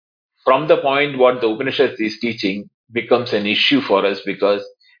true. From the point what the Upanishad is teaching becomes an issue for us, because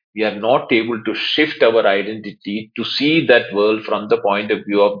we are not able to shift our identity to see that world from the point of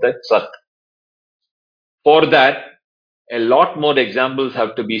view of that Sat. For that, a lot more examples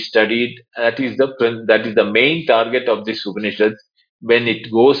have to be studied. That is the main target of this Upanishad when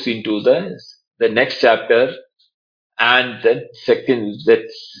it goes into the next chapter, and then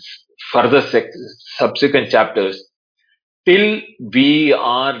further subsequent chapters, till we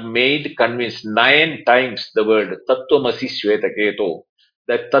are made convinced 9 times the word Tattvamasi Shvetaketo,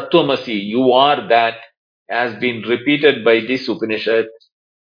 that Tattvamasi, you are that, has been repeated by this Upanishad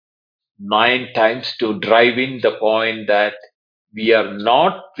 9 times to drive in the point that we are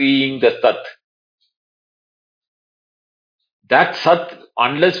not seeing the Sat. That Sat,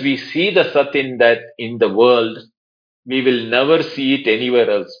 unless we see the Sat in the world, we will never see it anywhere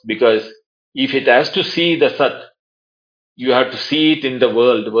else. Because if it has to see the Sat, you have to see it in the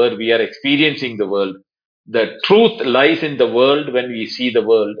world where we are experiencing the world. The truth lies in the world when we see the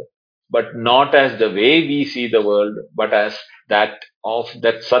world, but not as the way we see the world, but as that of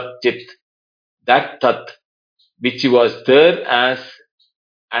that Sat Chit, that Tat, which was there as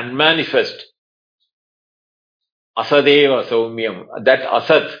unmanifest. Asadeva Saumyam. That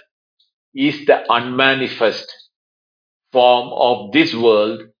Asat is the unmanifest form of this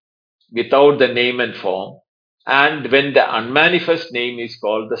world without the name and form. And when the unmanifest name is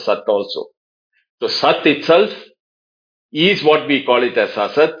called the Sat also. So Sat itself is what we call it as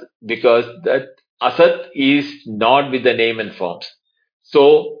Asat, because that Asat is not with the name and forms.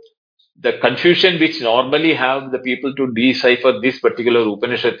 So the confusion which normally have the people to decipher this particular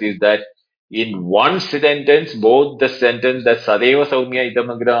Upanishad is that in one sentence, both the sentence that Sadeva Saumya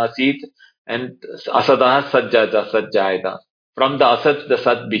Idamagra Asit and Asadaha Sajjata Sajjayata. From the Asat, the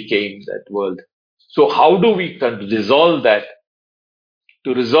Sat became that world. So how do we resolve that?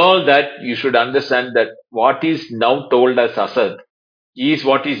 To resolve that, you should understand that what is now told as Asat is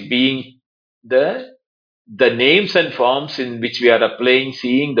what is being the the names and forms in which we are applying,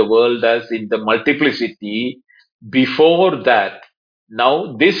 seeing the world as in the multiplicity, before that,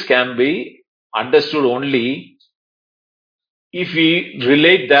 now this can be understood only if we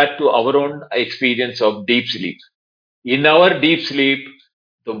relate that to our own experience of deep sleep. In our deep sleep,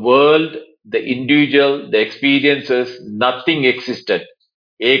 the world, the individual, the experiences, nothing existed.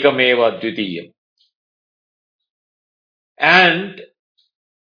 Ekameva dvitiyam. And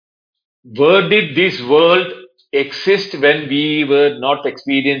where did this world exist when we were not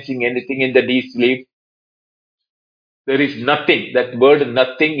experiencing anything in the deep sleep? There is nothing. That word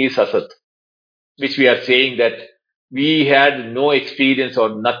nothing is asat, which we are saying that we had no experience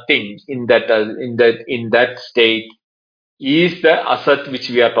or nothing in that state is the asat which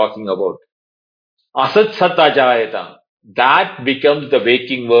we are talking about. Asat sat ajayata. That becomes the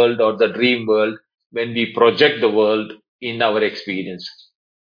waking world or the dream world when we project the world in our experience.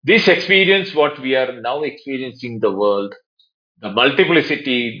 This experience, what we are now experiencing the world, the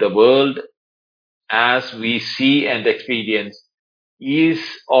multiplicity, the world as we see and experience is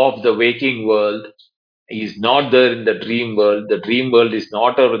of the waking world, is not there in the dream world. The dream world is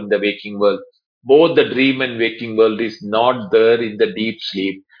not there in the waking world. Both the dream and waking world is not there in the deep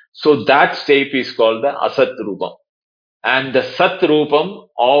sleep. So that state is called the Asat Rupam. And the Sat Rupam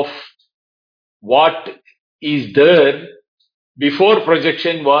of what is there before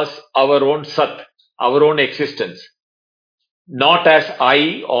projection was our own Sat, our own existence, not as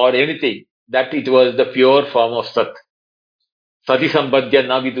I or anything, that it was the pure form of Sat. Sati Sambadya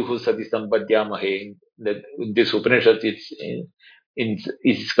Naviduhu Sati Sambadya Mahe. In this Upanishad,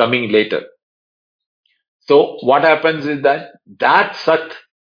 it's coming later. So what happens is that Sat,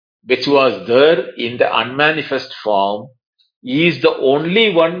 which was there in the unmanifest form, is the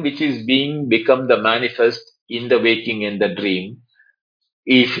only one which is being become the manifest in the waking and the dream.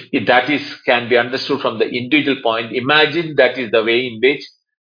 If that is can be understood from the individual point, imagine that is the way in which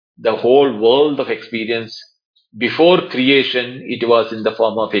the whole world of experience before creation it was in the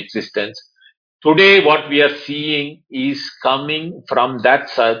form of existence. Today what we are seeing is coming from that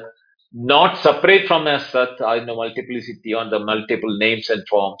Sat, not separate from a Sat or in the multiplicity on the multiple names and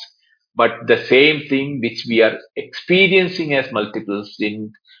forms, but the same thing which we are experiencing as multiples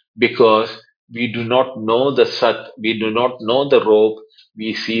in, because we do not know the Sat, we do not know the rope,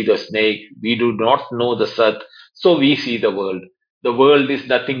 we see the snake, we do not know the Sat, so we see the world. The world is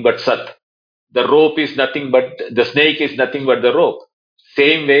nothing but Sat. The rope is nothing but, the snake is nothing but the rope.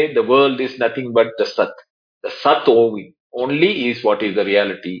 Same way, the world is nothing but the Sat. The Sat only is what is the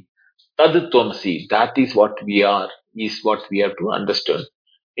reality. Tad Tvamasi, that is what we are, is what we have to understand.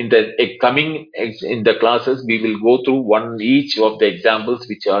 In the in the classes, we will go through one each of the examples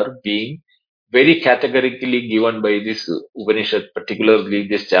which are being very categorically given by this Upanishad, particularly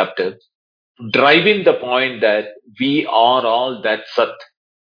this chapter, driving the point that we are all that Sat.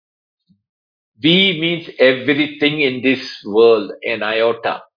 We means everything in this world, an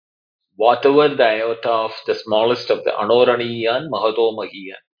iota. Whatever the iota of the smallest of the Anoraniyan, Mahato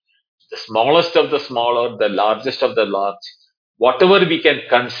Mahiyan, the smallest of the small or the largest of the large, whatever we can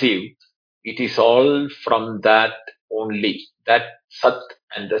conceive, it is all from that only. That Sat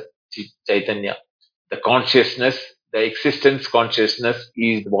and the Chaitanya. The consciousness, the existence consciousness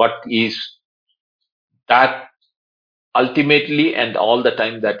is what is that ultimately and all the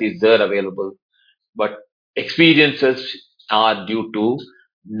time that is there available. But experiences are due to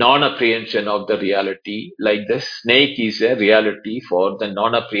non-apprehension of the reality, like the snake is a reality for the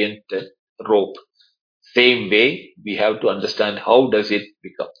non-apprehended rope. Same way, we have to understand how does it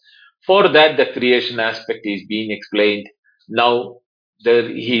become. For that, the creation aspect is being explained. Now,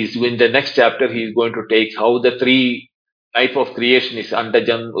 he's in the next chapter, he is going to take how the three type of creation is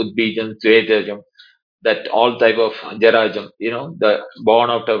Andajam, Udbijam, Svedajam, that all type of jarajam, the born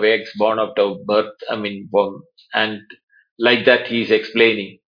out of eggs, born out of birth, born, and like that he is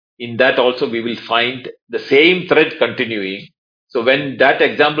explaining. In that also we will find the same thread continuing. So when that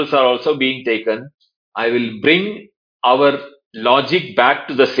examples are also being taken, I will bring our logic back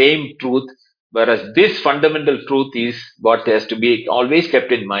to the same truth, whereas this fundamental truth is what has to be always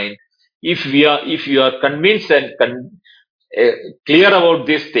kept in mind. If you are convinced and uh, clear about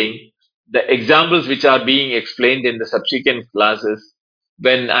this thing, the examples which are being explained in the subsequent classes,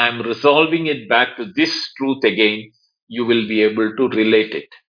 when I am resolving it back to this truth again, you will be able to relate it.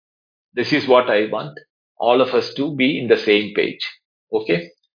 This is what I want all of us to be in the same page. Okay,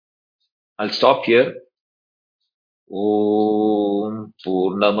 I'll stop here. Om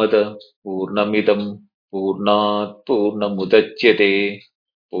Purnamada Purnamidam Purnat Purnamudachyate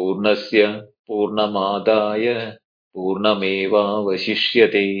Purnasya Purnamadaya Purnameva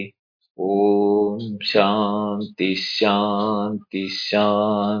Vasishyate Om Shanti Shanti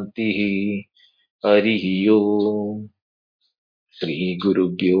Shanti Harihi Om. Shri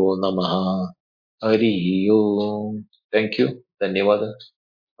Gurubhyo Namaha. Harihi Om. Thank you. Dhanyawada.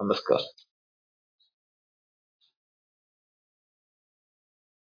 Namaskar.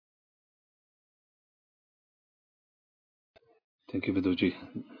 Thank you, Viduji.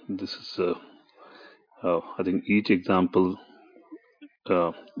 This is, I think, each example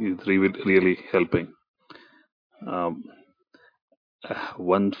is really helping. Um,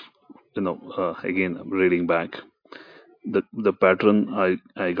 one, again, reading back, the pattern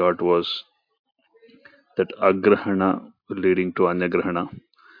I got was that agrahana leading to anyagrahana,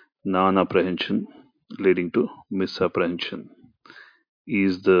 non-apprehension leading to misapprehension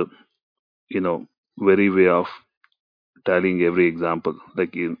is the, very way of tallying every example.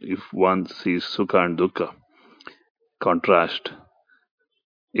 Like if one sees sukha and dukkha, contrast,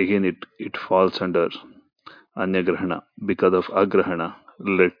 again it falls under anyagrahana because of agrahana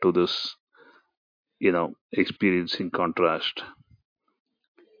led to this, experiencing contrast.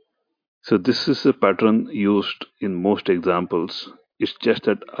 So this is a pattern used in most examples. It's just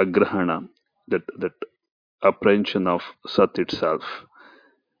that agrahana, that apprehension of sat itself,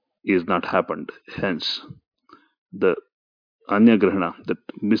 is not happened. Hence, the anyagrahana, that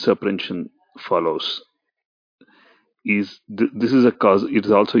misapprehension follows, this is a cause. It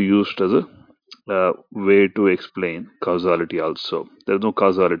is also used as a way to explain causality. Also, there is no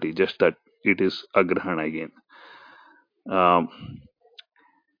causality, just that it is agrahana again. Um,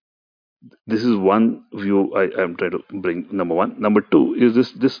 this is one view I am trying to bring. Number one. Number two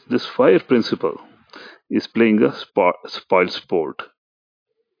is this fire principle is playing a spoil sport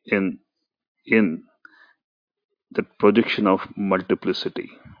in in the projection of multiplicity.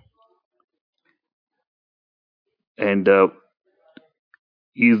 And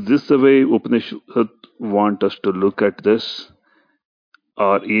is this the way Upanishad want us to look at this,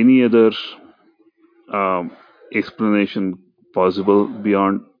 or any other um, explanation possible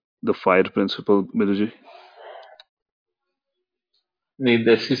beyond the fire principle, Miruji?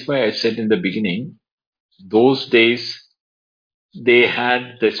 This is why I said in the beginning, those days they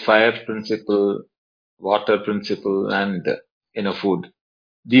had this fire principle, water principle, and food.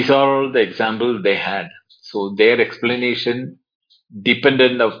 These are all the examples they had. So their explanation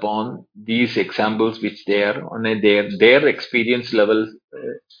depended upon these examples which they are on their experience level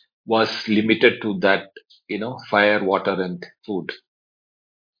was limited to that, fire, water, and food.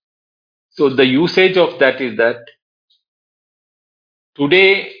 So the usage of that is that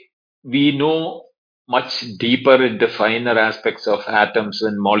today we know much deeper in the finer aspects of atoms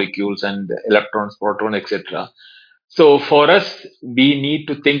and molecules and electrons, proton, etc. So for us, we need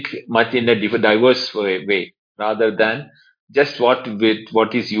to think much in a diverse way rather than just what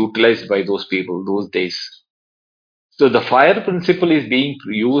is utilized by those people those days. So the fire principle is being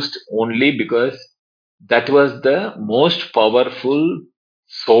used only because that was the most powerful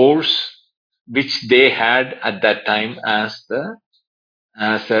source which they had at that time as a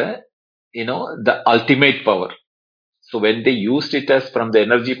the ultimate power. So when they used it as from the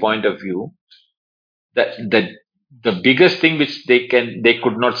energy point of view, the biggest thing which they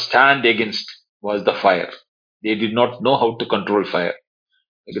could not stand against was the fire. They did not know how to control fire.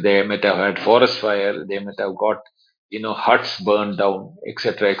 Like they might have had forest fire, they might have got huts burned down,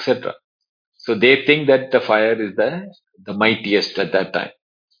 etc., etc. So they think that the fire is the mightiest at that time.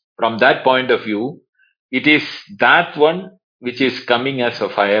 From that point of view, it is that one which is coming as a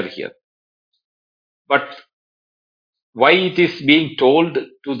fire here. But why it is being told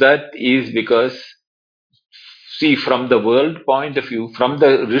to that is because, see, from the world point of view, from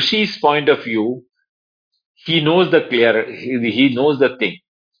the Rishi's point of view, he knows he knows the thing.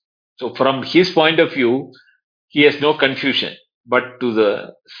 So from his point of view, he has no confusion. But to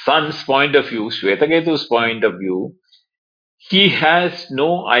the sun's point of view, Shvetaketu's point of view, he has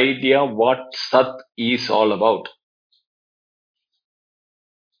no idea what Sat is all about,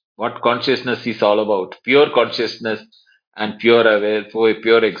 what consciousness is all about, pure consciousness and pure aware,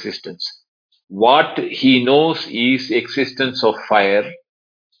 pure existence. What he knows is existence of fire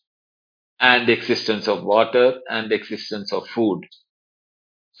and existence of water and existence of food.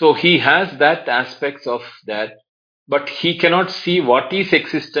 So he has that aspects of that, but he cannot see what is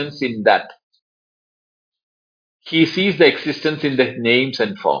existence in that. He sees the existence in the names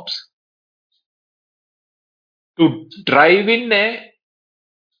and forms. To drive in a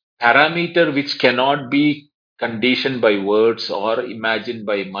parameter which cannot be conditioned by words or imagined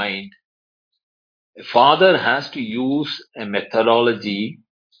by mind, a father has to use a methodology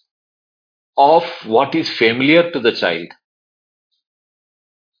of what is familiar to the child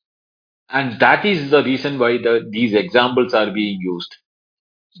And that is the reason why these examples are being used.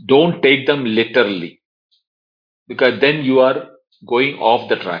 Don't take them literally, because then you are going off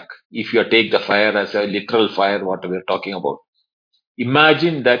the track. If you take the fire as a literal fire, what we are talking about.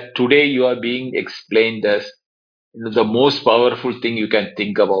 Imagine that today you are being explained as, the most powerful thing you can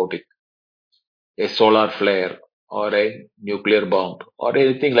think about it, a solar flare or a nuclear bomb or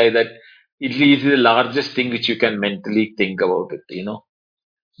anything like that. It is the largest thing which you can mentally think about it.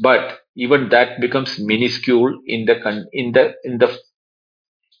 But even that becomes minuscule in the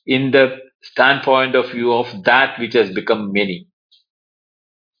standpoint of view of that which has become many.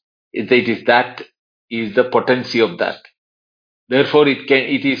 That is the potency of that. Therefore,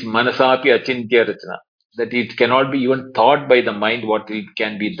 it is manasapi achintya rachana, that it cannot be even thought by the mind what it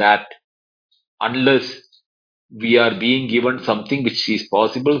can be that, unless we are being given something which is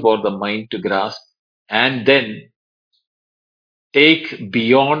possible for the mind to grasp and then take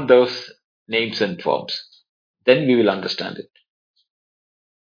beyond those names and forms. Then we will understand it.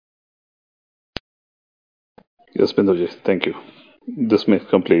 Yes, Binduji, thank you. This makes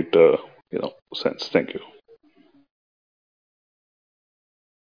complete sense. Thank you.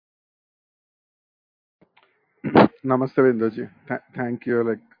 Namaste, Vindoji. Thank you.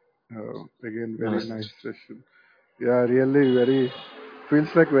 Again, very Namaste. nice session. Yeah, really very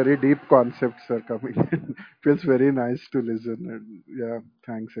feels like very deep concepts are coming in. Feels very nice to listen. And yeah,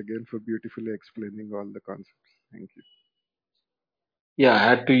 thanks again for beautifully explaining all the concepts. Thank you. Yeah, I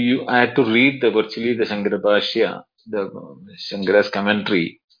had to read the virtually the Sanskra Bhashya, the Shankara's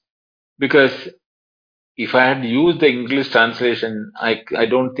commentary, because if I had used the English translation, I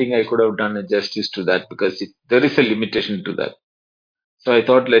don't think I could have done a justice to that, because there is a limitation to that. So I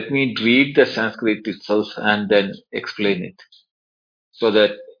thought, let me read the Sanskrit itself and then explain it, so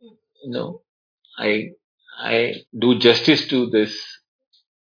that you know I I do justice to this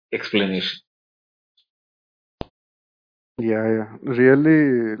explanation. Yeah, yeah.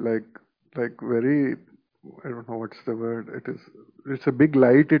 Really, like very. I don't know what's the word. It's a big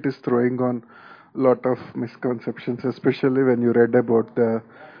light. It is throwing on a lot of misconceptions, especially when you read about the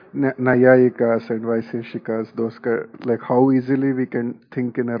Nayayikas and Vaiseshikas. Like how easily we can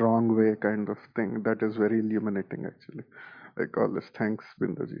think in a wrong way, kind of thing. That is very illuminating, actually. Like all this. Thanks,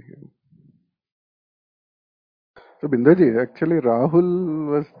 Bindaji. So Bindaji, actually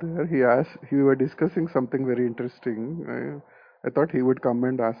Rahul was there. He were discussing something very interesting. I thought he would come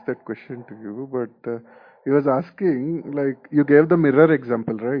and ask that question to you, but he was asking, like, you gave the mirror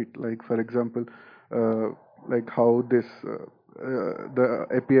example, right? Like, for example, uh, like how the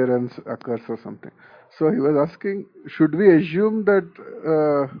appearance occurs or something. So he was asking, should we assume that,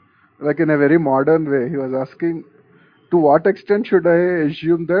 like in a very modern way, he was asking, to what extent should I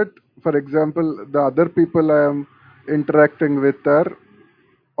assume that, for example, the other people I am interacting with are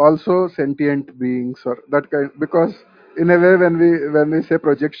also sentient beings or that kind? Because in a way, when we say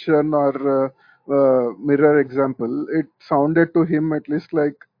projection or mirror example, it sounded to him at least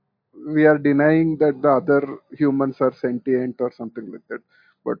like we are denying that the other humans are sentient or something like that.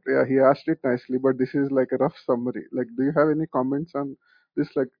 But yeah, he asked it nicely. But this is like a rough summary. Like, do you have any comments on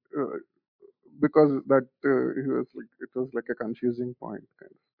this? Like, because that he was like, it was like a confusing point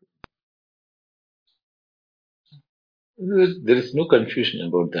kind There is no confusion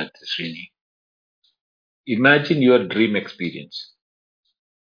about that, Srini. Imagine your dream experience.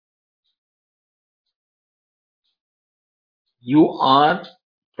 You are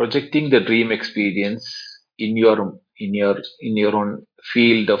projecting the dream experience in your own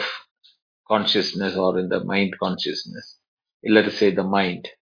field of consciousness, or in the mind consciousness. Let us say the mind.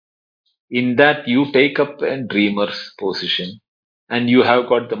 In that, you take up a dreamer's position, and you have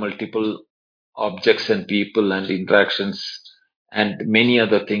got the multiple objects and people and interactions and many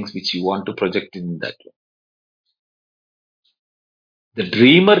other things which you want to project in that. The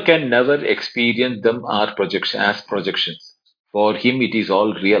dreamer can never experience them as projections. For him, it is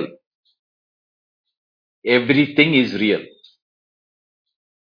all real. Everything is real.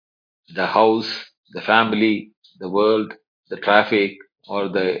 The house, the family, the world, the traffic, or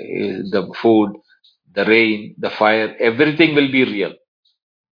the food, the rain, the fire, everything will be real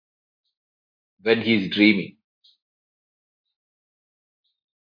when he is dreaming.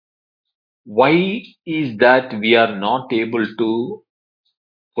 Why is that we are not able to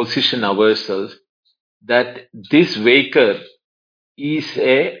position ourselves that this waker is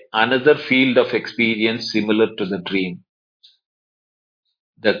another field of experience similar to the dream?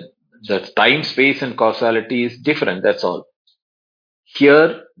 The time, space, and causality is different. That's all.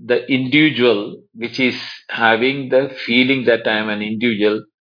 Here, the individual, which is having the feeling that I am an individual,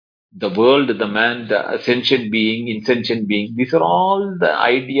 the world, the man, the sentient being, insentient being. These are all the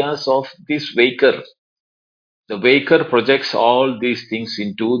ideas of this waker. The waker projects all these things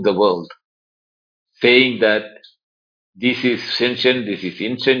into the world, saying that this is sentient, this is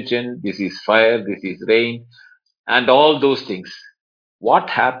insentient, this is fire, this is rain, and all those things. What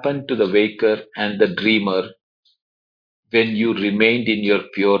happened to the waker and the dreamer when you remained in your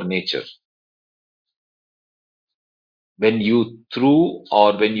pure nature? When you threw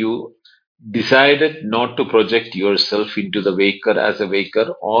or when you decided not to project yourself into the waker as a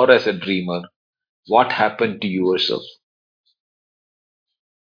waker or as a dreamer, what happened to yourself?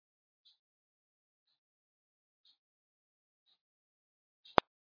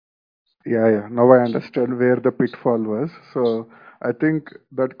 Yeah, yeah. Now I understand where the pitfall was. So I think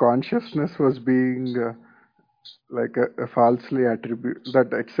that consciousness was being like a falsely attribute.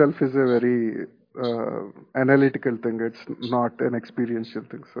 That itself is a very analytical thing. It's not an experiential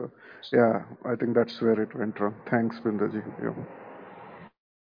thing. So yeah, I think that's where it went wrong. Thanks, Bindaji.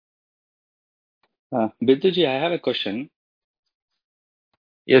 Yeah. Binduji, I have a question.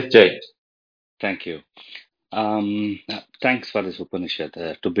 Yes, Jay. Thank you. Thanks for this Upanishad.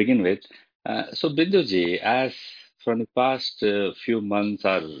 To begin with, so Binduji, as from the past few months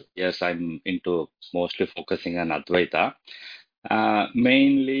or years, I'm into mostly focusing on Advaita,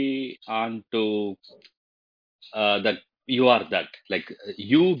 mainly onto that you are that, like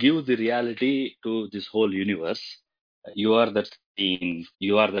you give the reality to this whole universe. You are that being,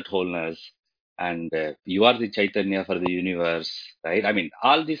 you are that wholeness, and you are the Chaitanya for the universe, right? I mean,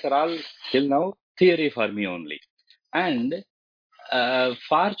 all these are all till now theory for me only. And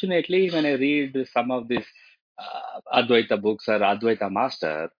fortunately, when I read some of these Advaita books or Advaita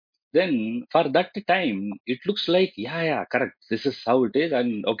Master, then for that time, it looks like, yeah, yeah, correct. This is how it is.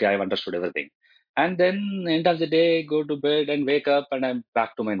 And okay, I've understood everything. And then end of the day, go to bed and wake up and I'm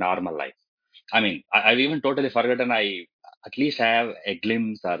back to my normal life. I mean, I've even totally forgotten. I at least have a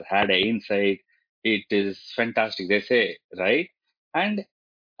glimpse or had an insight. It is fantastic, they say, right? And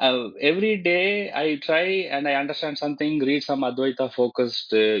every day I try and I understand something, read some Advaita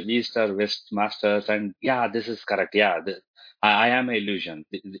focused East or West masters, and yeah, this is correct. Yeah, I am an illusion.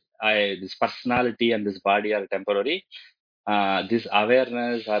 This personality and this body are temporary. This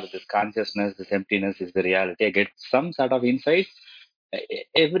awareness or this consciousness, this emptiness is the reality. I get some sort of insight.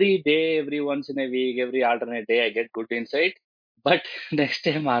 Every day, every once in a week, every alternate day, I get good insight. But next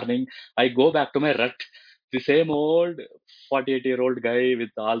day morning, I go back to my rut. The same old 48-year-old guy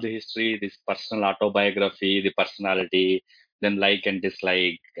with all the history, this personal autobiography, the personality, then like and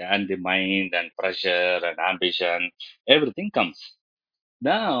dislike, and the mind and pressure and ambition, everything comes.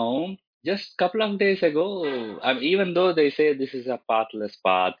 Now, just couple of days ago, even though they say this is a pathless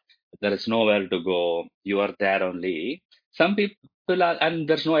path, there is nowhere to go, you are there only. Some people are, and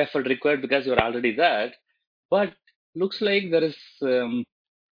there's no effort required because you're already there. But looks like there is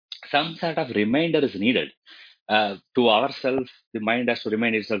some sort of reminder is needed to ourselves. The mind has to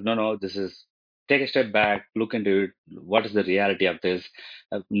remind itself, no, no, this is, take a step back, look into it. What is the reality of this?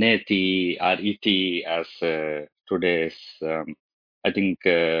 Neti or iti, as today's, I think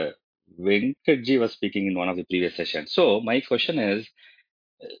Venkatji was speaking in one of the previous sessions. So my question is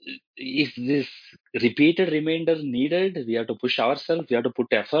this repeated reminder needed? We have to push ourselves, we have to put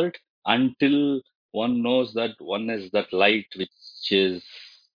effort until one knows that one is that light which is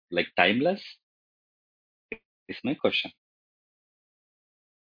like timeless, is my question.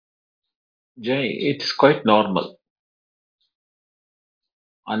 Jay, it's quite normal.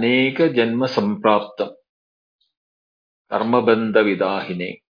 Aneka janma sampraptam karmabandha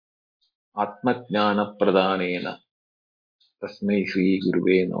vidahine atmajnana pradhanena tasmai sri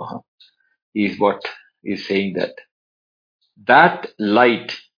guruve namaha is what is saying that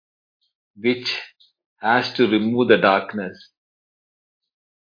light which has to remove the darkness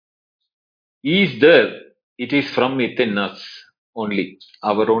is there. It is from within us only.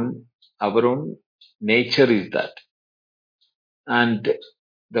 Our own nature is that. And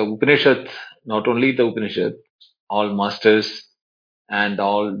the Upanishad, not only the Upanishad, all masters and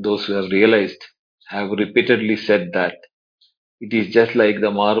all those who have realized have repeatedly said that it is just like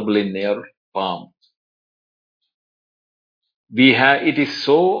the marble in your palm. We have, it is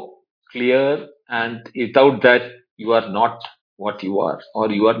so clear, and without that, you are not what you are,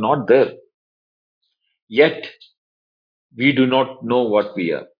 or you are not there. Yet, we do not know what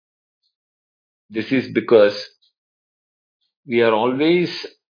we are. This is because we are always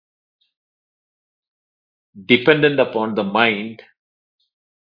dependent upon the mind,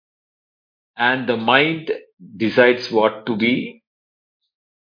 and the mind decides what to be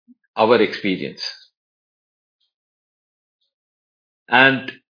our experience.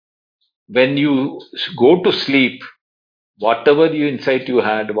 And when you go to sleep, whatever you insight you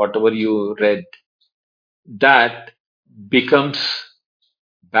had, whatever you read, that becomes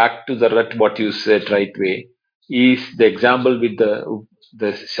back to the rut, what you said right way, is the example with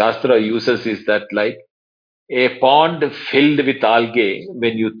the Shastra uses is that like a pond filled with algae,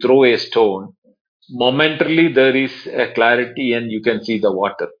 when you throw a stone, momentarily there is a clarity and you can see the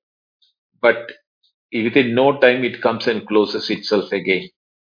water. But within no time it comes and closes itself again.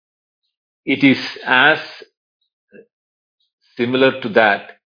 It is as similar to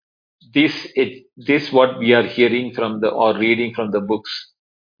that. This what we are hearing from the or reading from the books,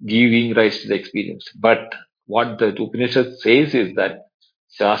 giving rise to the experience. But what the Upanishad says is that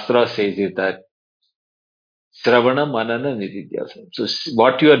Shastra says is that Shravana Manana Nididhyasana. So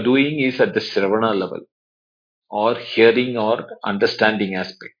what you are doing is at the Shravana level or hearing or understanding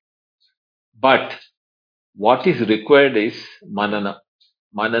aspect. But what is required is Manana.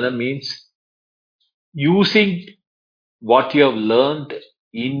 Manana means using what you have learned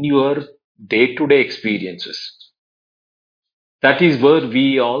in your day to day experiences. That is where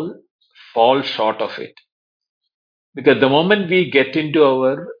we all fall short of it. Because the moment we get into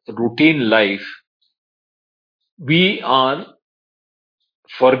our routine life, we are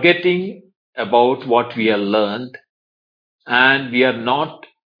forgetting about what we have learned and we are not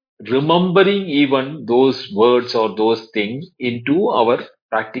remembering even those words or those things into our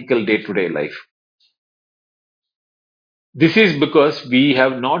practical day to day life. This is because we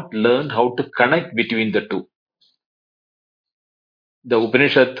have not learned how to connect between the two. The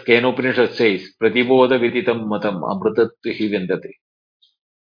Upanishad, Kena Upanishad says, Pratibodha Viditam Matam Amritatvi Vendate.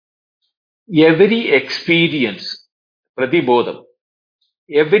 Every experience, Pratibodham,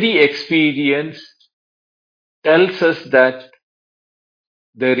 every experience tells us that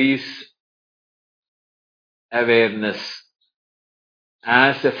there is awareness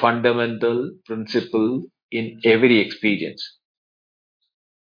as a fundamental principle in every experience.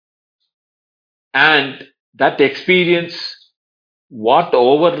 And that experience, what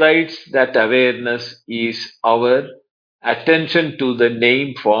overrides that awareness is our attention to the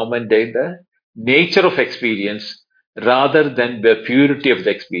name, form, and the nature of experience rather than the purity of the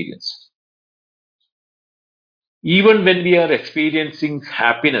experience. Even when we are experiencing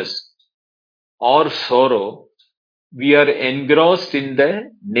happiness or sorrow, we are engrossed in the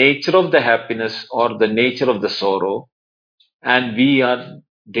nature of the happiness or the nature of the sorrow, and we are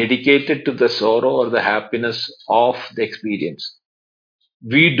dedicated to the sorrow or the happiness of the experience.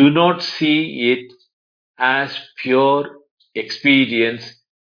 We do not see it as pure experience,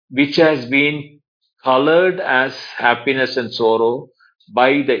 which has been colored as happiness and sorrow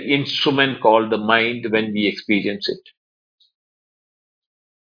by the instrument called the mind when we experience it.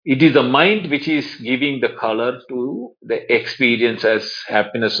 It is the mind which is giving the color to the experience as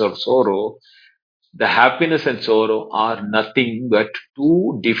happiness or sorrow. The happiness and sorrow are nothing but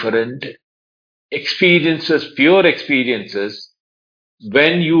two different experiences, pure experiences.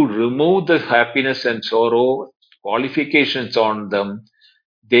 When you remove the happiness and sorrow qualifications on them,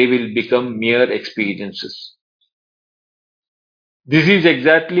 they will become mere experiences. This is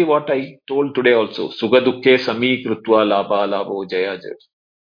exactly what I told today also. Sukha dukkhe sami krutva labha labho jaya jaya.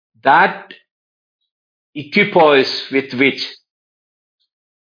 That equipoise with which,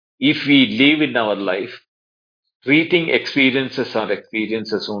 if we live in our life, treating experiences are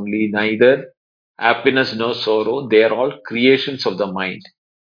experiences only, neither happiness nor sorrow, they are all creations of the mind.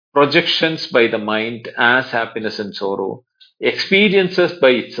 Projections by the mind as happiness and sorrow. Experiences by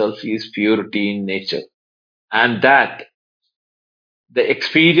itself is purity in nature. And that the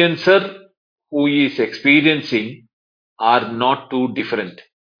experiencer who is experiencing are not too different.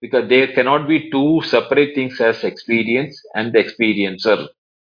 Because there cannot be two separate things as experience and the experiencer.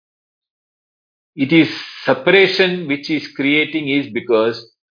 It is separation which is creating is because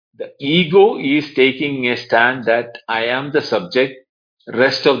the ego is taking a stand that I am the subject,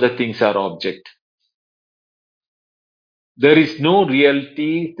 rest of the things are object. There is no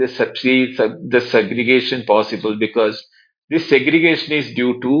reality, the segregation possible because this segregation is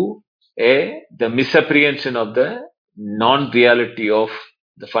due to the misapprehension of the non-reality of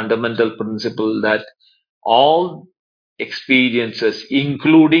the fundamental principle that all experiences,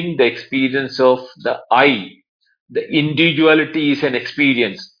 including the experience of the I, the individuality is an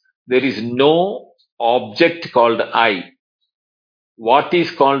experience. There is no object called I. What is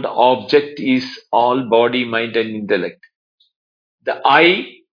called object is all body, mind, and intellect. The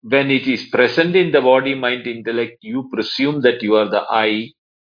I, when it is present in the body, mind, intellect, you presume that you are the I,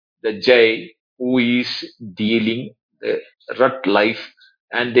 the J, who is dealing the rut life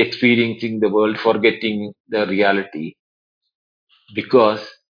and experiencing the world, forgetting the reality. Because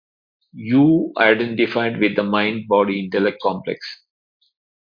You identified with the mind, body, intellect complex,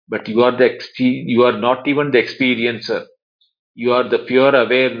 but you are you are not even the experiencer. You are the pure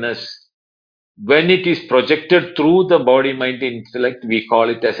awareness. When it is projected through the body, mind, intellect, we call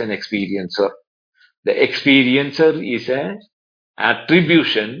it as an experiencer. The experiencer is an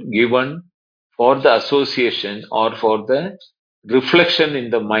attribution given for the association or for the reflection in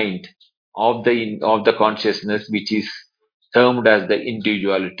the mind of the consciousness, which is termed as the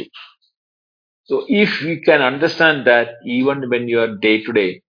individuality. So if we can understand that, even when you are day to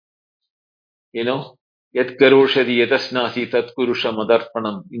day, you know, yat karoshadi yatasnasi tat kurusha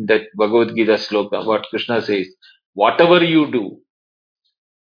madarpanam, in that Bhagavad Gita sloka, what Krishna says, whatever you do,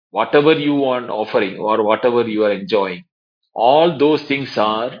 whatever you are offering or whatever you are enjoying, all those things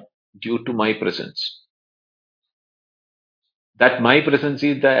are due to my presence. That my presence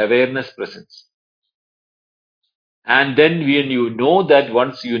is the awareness presence. And then when you know that,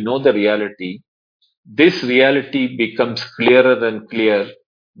 once you know the reality, this reality becomes clearer and clear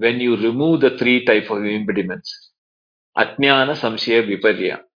when you remove the three type of impediments. Ajnana, Samshaya,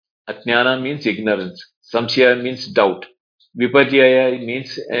 Viparya. Ajnana means ignorance. Samshaya means doubt. Viparya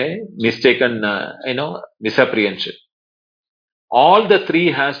means a mistaken, misapprehension. All the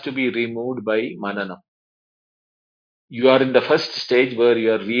three has to be removed by manana. You are in the first stage where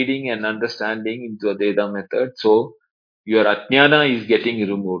you are reading and understanding into the Veda method. So your Ajnana is getting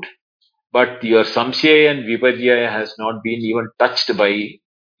removed. But your Samshaya and Viparya has not been even touched by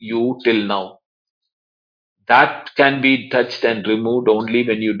you till now. That can be touched and removed only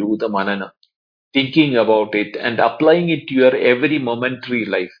when you do the manana, thinking about it and applying it to your every momentary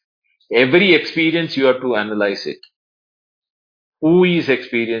life. Every experience you have to analyze it. Who is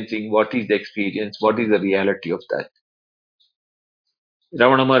experiencing? What is the experience? What is the reality of that?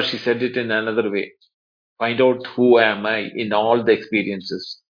 Ravana Maharshi said it in another way. Find out who am I in all the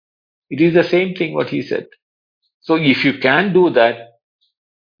experiences. It is the same thing what he said. So if you can do that,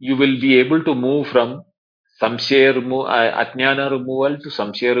 you will be able to move from Ajnana removal to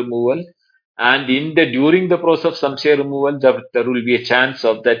Samshaya removal. And during the process of Samshaya removal, there will be a chance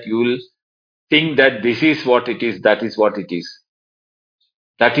of that you will think that this is what it is, that is what it is.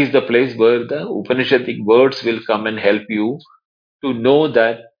 That is the place where the Upanishadic words will come and help you to know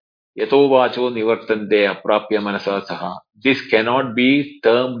that yato vacho nivartante aprapya manasa saha. This cannot be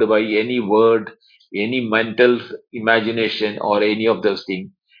termed by any word, any mental imagination or any of those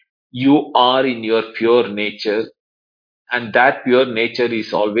things. You are in your pure nature, and that pure nature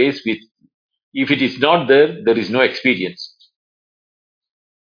is always with. If it is not there, there is no experience.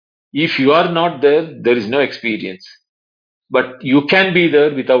 If you are not there, there is no experience. But you can be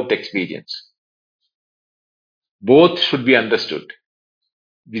there without experience. Both should be understood.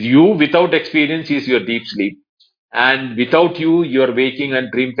 You without experience is your deep sleep, and without you, your waking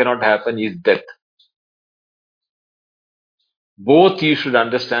and dream cannot happen is death. Both you should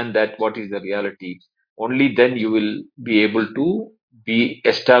understand that what is the reality. Only then you will be able to be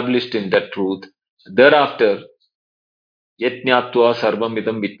established in that truth. Thereafter, yatnyatva sarvam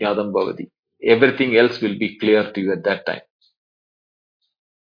idam vitnyadam bhavati. Everything else will be clear to you at that time.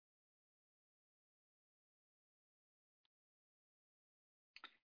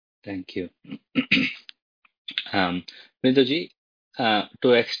 Thank you. Binduji,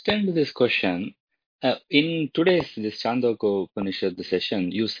 to extend this question, in today's this Chandogya Upanishad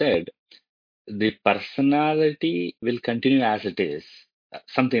session, you said the personality will continue as it is,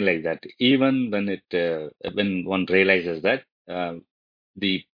 something like that. Even when one realizes that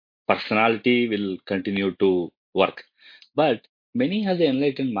the personality will continue to work, but many of the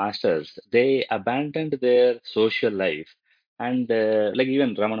enlightened masters they abandoned their social life, and like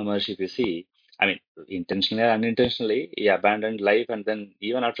even Ramana Maharshi, if you see, I mean, intentionally or unintentionally, he abandoned life, and then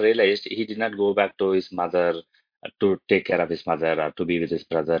even after realized he did not go back to his mother to take care of his mother or to be with his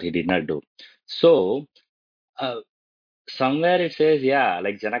brother. He did not do so. Uh, Somewhere it says, yeah,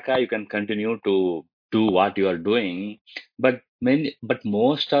 like Janaka, you can continue to do what you are doing, but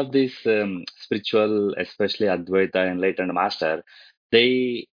most of these spiritual, especially Advaita enlightened master,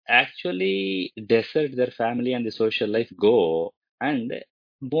 they actually desert their family and the social life, go, and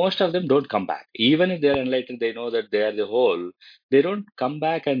most of them don't come back. Even if they are enlightened, they know that they are the whole. They don't come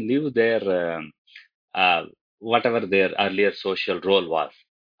back and live their uh, whatever their earlier social role was.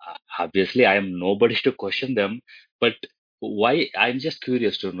 Obviously, I am nobody to question them, but why? I'm just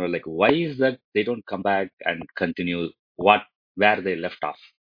curious to know, like, why is that they don't come back and continue what where they left off?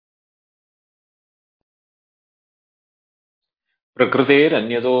 Prakriter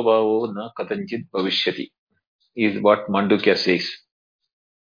anyado bhavo na katanchit bhavishyati is what Mandukya says.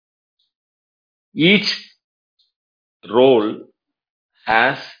 Each role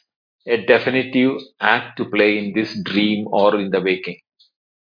has a definitive act to play in this dream or in the waking.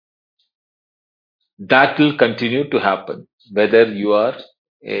 That will continue to happen, whether you are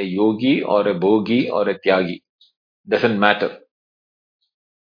a yogi or a bogi or a tyagi. Doesn't matter.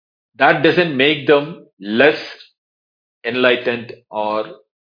 That doesn't make them less enlightened or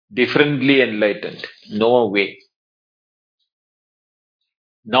differently enlightened. No way.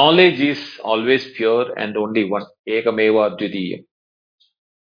 Knowledge is always pure and only one. Ekameva advitiyam.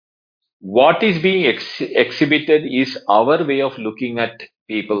 What is being exhibited is our way of looking at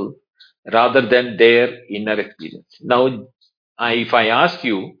people rather than their inner experience. Now, if I ask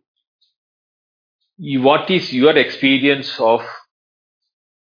you, what is your experience of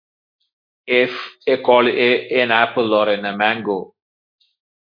if an apple or a mango,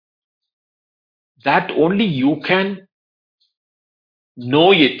 that only you can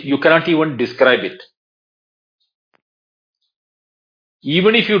know it. You cannot even describe it.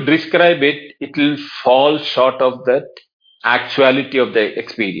 Even if you describe it, it will fall short of that actuality of the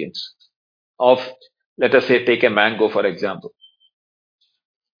experience of, let us say, take a mango for example,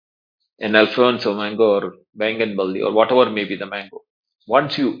 an Alfonso mango or Banganballi or whatever may be the mango.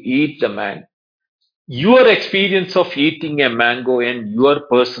 Once you eat the mango, your experience of eating a mango and your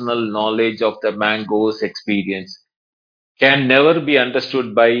personal knowledge of the mango's experience can never be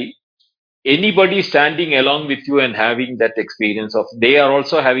understood by anybody standing along with you and having that experience of they are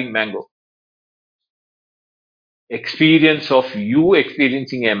also having mango. Experience of you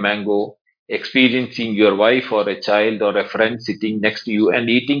experiencing a mango, experiencing your wife or a child or a friend sitting next to you and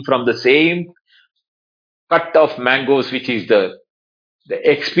eating from the same cut of mangoes which is the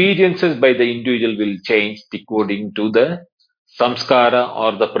experiences by the individual will change according to the samskara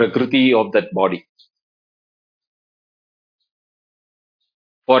or the prakriti of that body.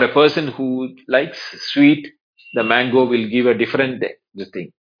 For a person who likes sweet, the mango will give a different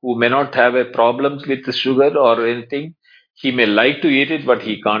thing. Who may not have a problem with the sugar or anything, he may like to eat it, but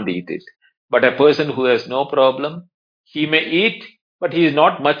he can't eat it. But a person who has no problem, he may eat, but he is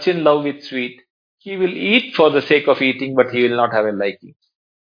not much in love with sweet. He will eat for the sake of eating, but he will not have a liking.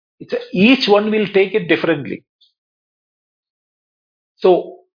 Each one will take it differently.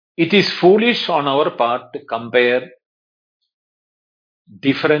 So it is foolish on our part to compare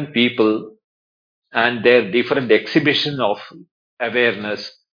different people and their different exhibition of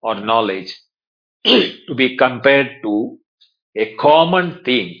awareness or knowledge to be compared to a common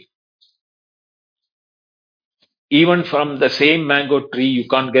theme. Even from the same mango tree, you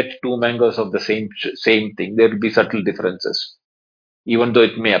can't get two mangoes of the same thing. There will be subtle differences. Even though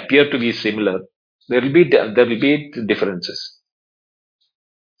it may appear to be similar, there will be differences.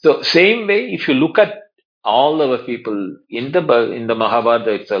 So same way, if you look at all our people in the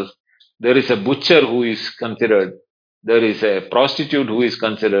Mahabharata itself, there is a butcher who is considered, there is a prostitute who is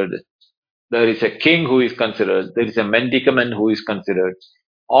considered, there is a king who is considered, there is a mendicant who is considered.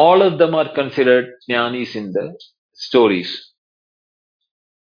 All of them are considered jnanis in the stories.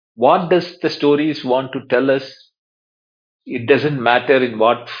 What does the stories want to tell us? It doesn't matter in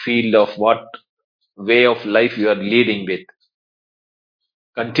what field of what way of life you are leading with.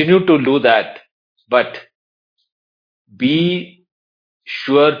 Continue to do that, but be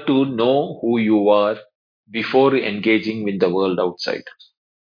sure to know who you are before engaging with the world outside.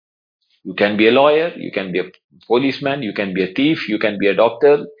 You can be a lawyer, you can be a policeman, you can be a thief, you can be a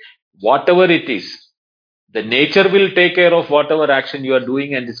doctor, whatever it is. The nature will take care of whatever action you are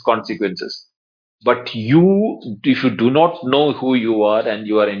doing and its consequences. But if you do not know who you are and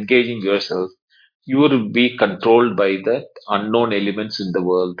you are engaging yourself, you will be controlled by the unknown elements in the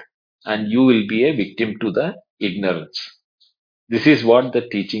world and you will be a victim to the ignorance. This is what the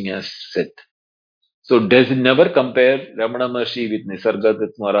teaching has said. So does never compare Ramana Maharshi with Nisargadatta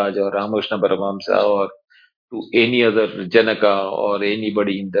Maharaj or Ramakrishna Paramahamsa or to any other Janaka or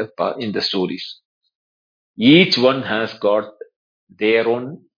anybody in the stories. Each one has got their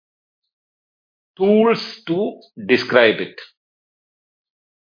own tools to describe it,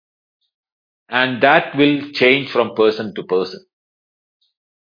 and that will change from person to person.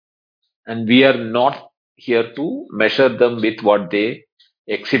 And we are not here to measure them with what they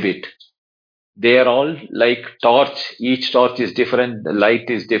exhibit. They are all like torch. Each torch is different. The light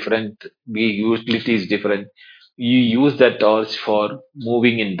is different. The utility is different. You use that torch for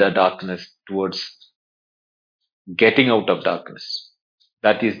moving in the darkness towards getting out of darkness.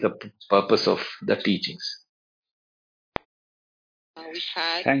 That is the purpose of the teachings.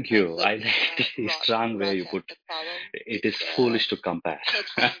 Thank you. I like the strong way you put. It is foolish to compare.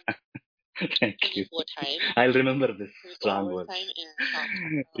 Thank you. I'll remember this strong word.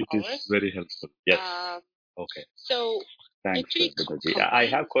 It is very helpful. Yes. Okay. Thanks, Binoji. I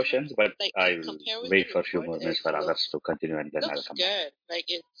have questions, but I will wait for a few more minutes for others to continue and then I'll come back.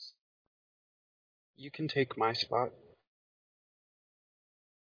 You can take my spot.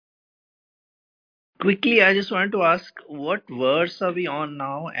 Quickly, I just wanted to ask, what verse are we on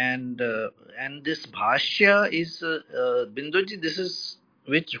now? And this bhashya is Binduji. This is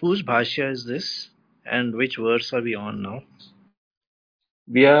which whose bhashya is this? And which verse are we on now?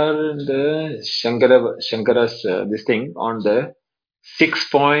 We are in the Shankara's this thing on the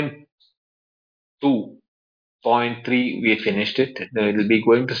 6.2.3. We finished it. It will be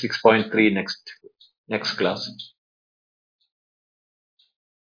going to 6.3 next class.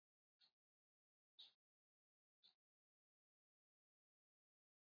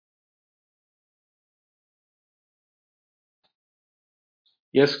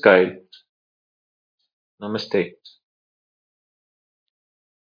 Yes, Kyle. Namaste.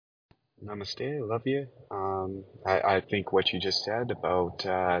 Namaste, love you. I think what you just said about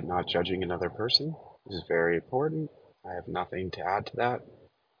not judging another person is very important. I have nothing to add to that.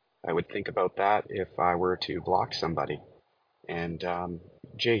 I would think about that if I were to block somebody. And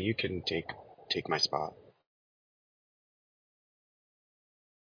Jay, you can take my spot.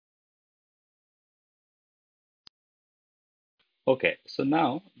 Okay, so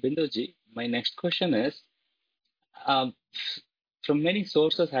now, Binduji, my next question is, um, from many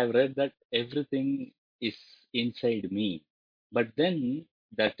sources I've read that everything is inside me. But then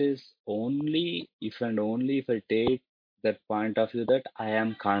that is only if and only if I take that point of view that I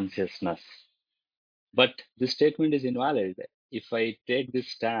am consciousness. But this statement is invalid. If I take this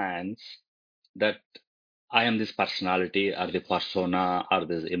stance that I am this personality or the persona or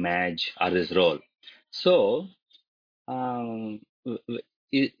this image or this role. So,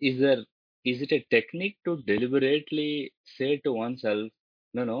 is there is it a technique to deliberately say to oneself,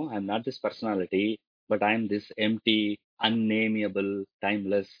 no, no, I'm not this personality, but I'm this empty, unnameable,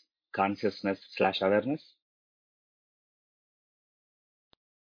 timeless consciousness slash awareness?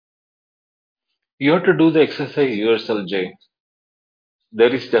 You have to do the exercise yourself, Jay.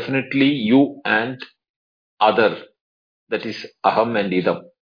 There is definitely you and other. That is aham and idam.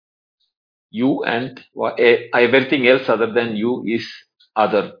 You and everything else other than you is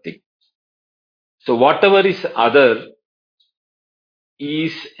other thing. So whatever is other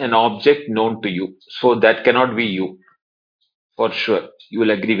is an object known to you. So that cannot be you for sure. You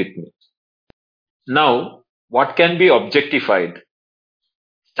will agree with me. Now, what can be objectified?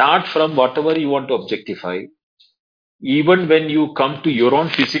 Start from whatever you want to objectify. Even when you come to your own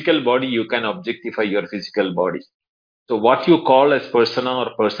physical body, you can objectify your physical body. So what you call as persona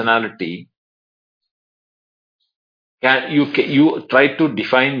or personality, you try to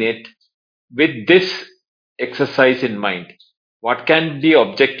define it with this exercise in mind. What can be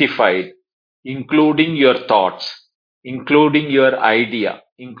objectified, including your thoughts, including your idea,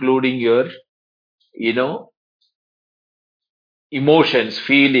 including your, you know, emotions,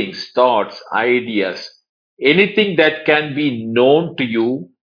 feelings, thoughts, ideas, anything that can be known to you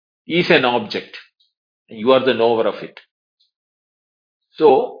is an object. You are the knower of it.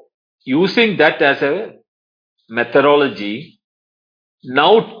 So, using that as a methodology,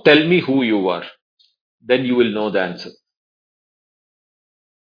 now tell me who you are. Then you will know the answer.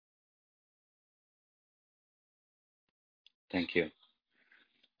 Thank you.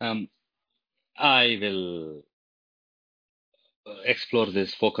 Um, I will explore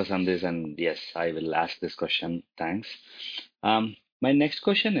this, focus on this, and yes, I will ask this question. Thanks. My next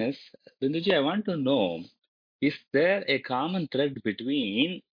question is, Binduji, I want to know, is there a common thread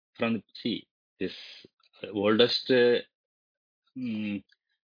between from see this oldest mm,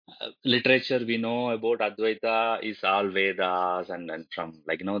 literature we know about Advaita is all Vedas and from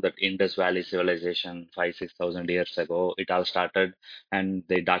like that Indus Valley civilization 5,000 to 6,000 years ago, it all started and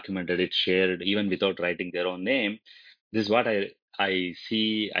they documented it, shared even without writing their own name. This is what I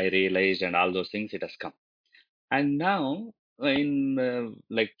see, I realized, and all those things. It has come, and now in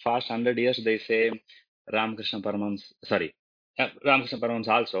like past 100 years, they say Ramakrishna Paramahams, sorry, Ramakrishna Paramahams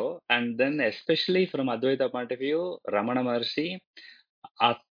also, and then especially from Advaita point of view, Ramana Maharshi,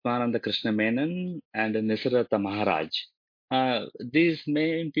 Atmananda Krishna Menon, and Nisarata Maharaj. These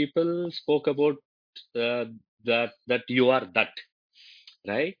main people spoke about uh, that you are that,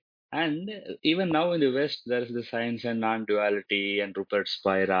 right? And even now in the West, there is the science and non-duality and Rupert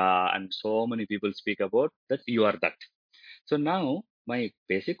Spira, and so many people speak about that you are that. So now my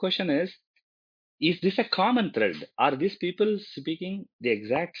basic question is this a common thread? Are these people speaking the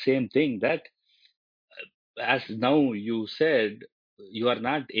exact same thing that, as now you said, you are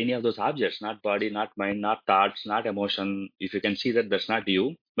not any of those objects, not body, not mind, not thoughts, not emotion. If you can see that, that's not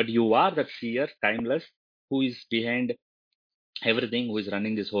you, but you are that seer, timeless, who is behind everything who is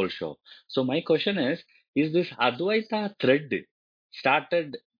running this whole show. So my question is this Advaita thread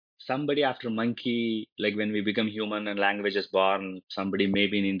started somebody after monkey, like when we become human and language is born, somebody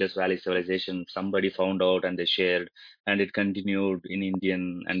maybe in Indus Valley civilization, somebody found out and they shared, and it continued in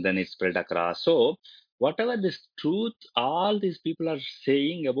Indian and then it spread across. So whatever this truth, all these people are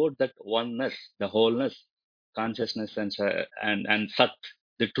saying about that oneness, the wholeness, consciousness and Sat,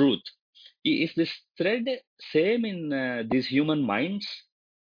 the truth. Is this thread same in these human minds?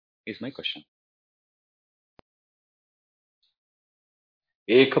 Is my question.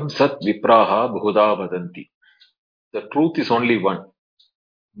 Ekam sat vipraha बहुधा vadanti. The truth is only one,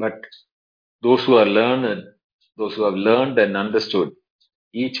 but those who are learned, those who have learned and understood,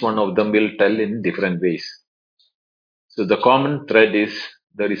 each one of them will tell in different ways. So the common thread is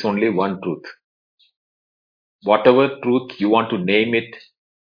there is only one truth. Whatever truth you want to name it,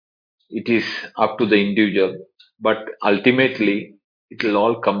 it is up to the individual. But ultimately, it will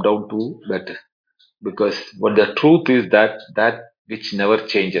all come down to that, because what the truth is that which never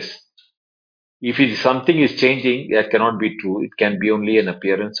changes. If it is something is changing, that cannot be true. It can be only an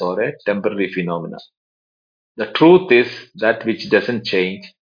appearance or a temporary phenomena. The truth is that which doesn't change,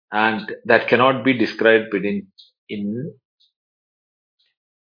 and that cannot be described in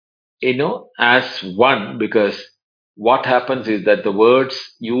as one, because what happens is that the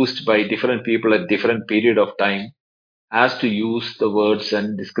words used by different people at different period of time has to use the words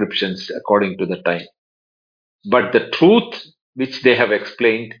and descriptions according to the time. But the truth which they have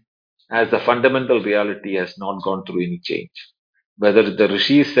explained as the fundamental reality has not gone through any change. Whether the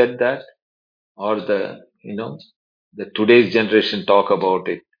rishis said that, or the today's generation talk about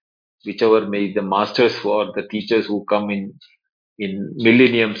it, whichever may the masters or the teachers who come in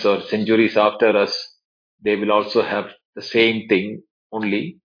millenniums or centuries after us, they will also have the same thing,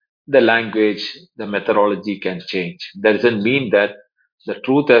 only the language, the methodology can change. That doesn't mean that the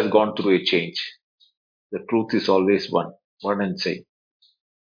truth has gone through a change. The truth is always one and same.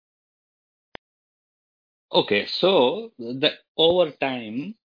 Okay, so the over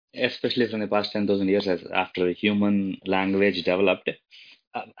time, especially from the past 10,000 years, as after human language developed,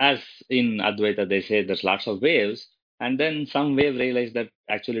 as in Advaita, they say there's lots of waves, and then some wave realized that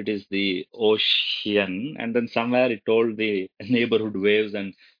actually it is the ocean, and then somewhere it told the neighborhood waves,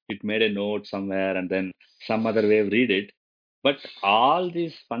 and it made a note somewhere, and then some other wave read it. But all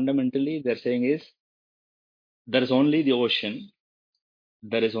these fundamentally they're saying is there is only the ocean,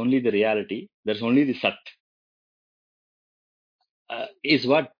 there is only the reality, there's only the Sat. Is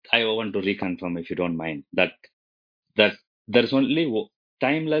what I want to reconfirm, if you don't mind, that there's only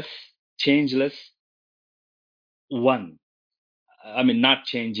timeless, changeless one. I mean, not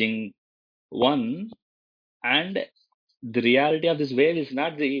changing one, and the reality of this wave is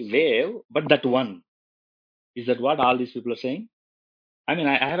not the wave, but that one. Is that what all these people are saying? I mean,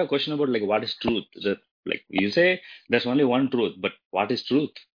 I have a question about like what is truth? Like you say, there's only one truth, but what is truth?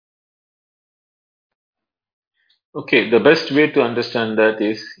 Okay, the best way to understand that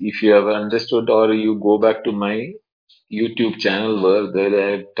is if you have understood, or you go back to my YouTube channel where there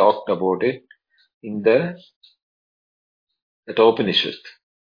I have talked about it in that Upanishad.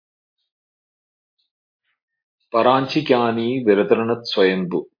 पराञ्चिकानि विरतृणत्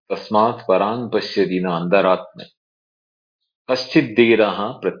Swayambhu तस्मात् पराङ् पश्यति न अन्तरात्म कश्चिद्धीरः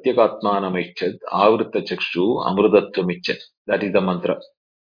प्रत्यगात्मानमैच्छत् आवृतचक्षु अमृतत्वमिच्छत्. That is the mantra.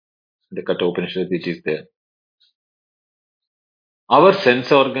 The Katha Upanishad, it is there. Our sense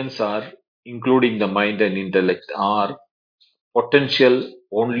organs are, including the mind and intellect, are potential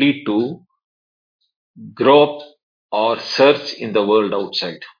only to grope or search in the world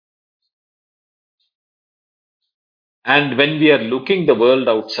outside. And when we are looking the world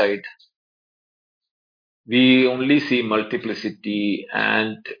outside, we only see multiplicity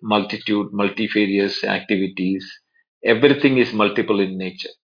and multitude, multifarious activities. Everything is multiple in nature.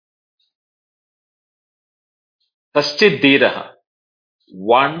 Kaschid Dhiraha,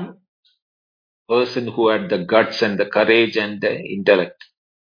 one person who had the guts and the courage and the intellect.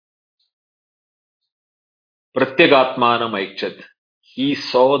 Pratyagatmanam Aikchat, he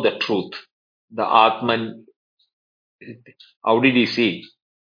saw the truth. The Atman, how did he see?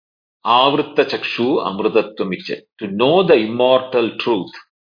 Avritta Chakshu Amrutatvamichat. To know the immortal truth,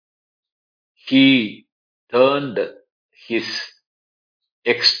 he turned his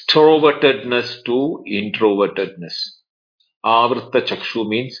extrovertedness to introvertedness. Avritta Chakshu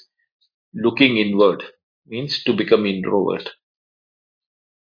means looking inward, means to become introvert.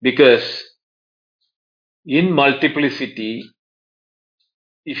 Because in multiplicity,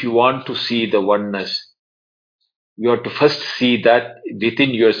 if you want to see the oneness, you have to first see that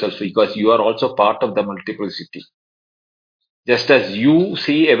within yourself, because you are also part of the multiplicity. Just as you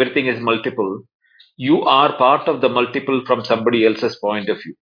see everything as multiple, you are part of the multiple from somebody else's point of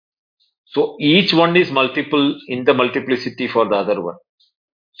view. So each one is multiple in the multiplicity for the other one.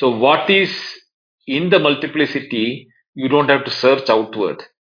 So what is in the multiplicity, you don't have to search outward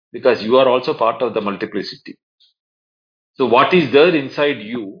because you are also part of the multiplicity. So what is there inside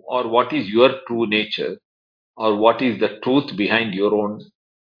you, or what is your true nature, or what is the truth behind your own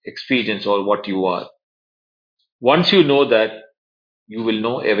experience or what you are? Once you know that, you will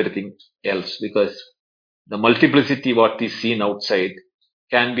know everything else because the multiplicity, what is seen outside,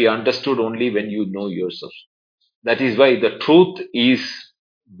 can be understood only when you know yourself. That is why the truth is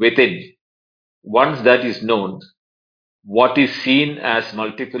within. Once that is known, what is seen as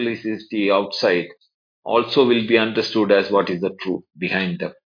multiplicity outside also will be understood as what is the truth behind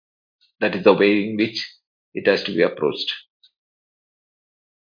them. That is the way in which it has to be approached.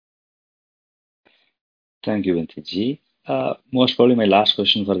 Thank you, Binduji. Most probably my last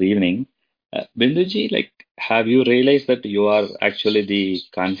question for the evening. Binduji, like, have you realized that you are actually the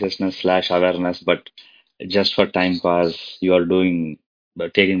consciousness slash awareness, but just for time pass, you are doing,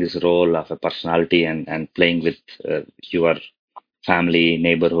 taking this role of a personality and playing with your family,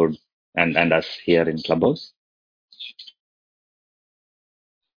 neighborhood, and us here in Clubhouse?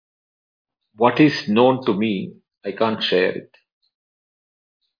 What is known to me, I can't share it.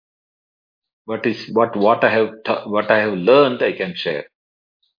 What I have learned, I can share.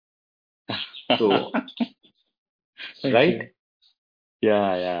 So, right? Okay.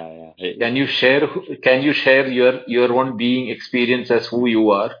 Yeah. Can you share your own being experience as who you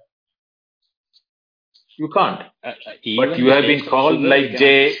are? You can't. But Even you the have been taste of called sugar, we like cannot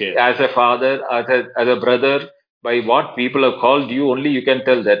Jay share. as a father, as a brother. By what people have called you, only you can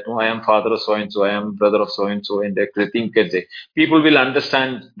tell that, no, I am father of so and so, I am brother of so and everything can say. People will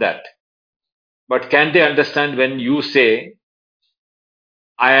understand that. But can they understand when you say,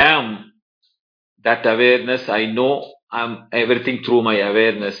 I am that awareness, I know I'm everything through my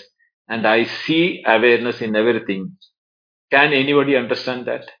awareness, and I see awareness in everything. Can anybody understand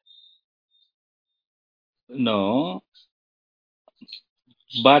that? No,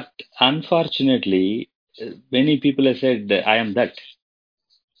 but unfortunately, many people have said, I am that.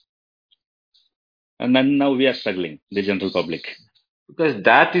 And then now we are struggling, the general public. Because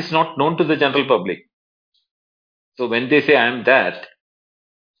that is not known to the general public. So when they say I am that,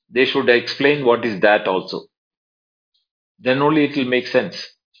 they should explain what is that also. Then only it will make sense,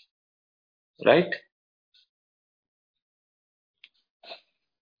 right?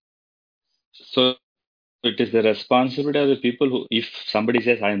 So it is the responsibility of the people who, if somebody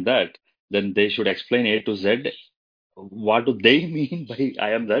says I am that, then they should explain A to Z. What do they mean by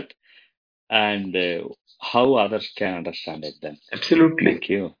I am that? And how others can understand it then. Absolutely. Thank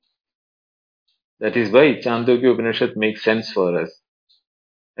you. That is why Chandogya Upanishad makes sense for us.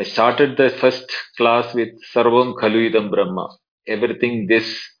 I started the first class with Sarvam Khalu Idam Brahma. Everything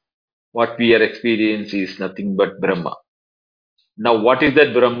this, what we are experiencing is nothing but Brahma. Now what is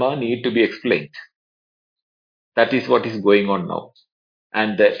that Brahma need to be explained. That is what is going on now.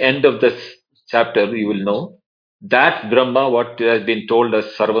 And the end of this chapter, you will know that Brahma, what has been told as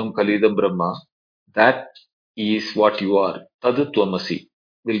Sarvam Kalidam Brahma, that is what you are. Tadutvamasi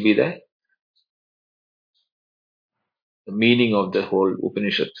will be the meaning of the whole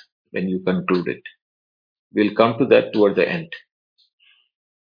Upanishad when you conclude it. We'll come to that toward the end.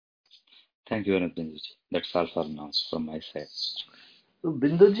 Thank you, Binduji. That's all for now from my side. So,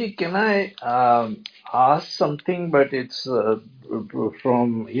 Binduji, can I ask something? But it's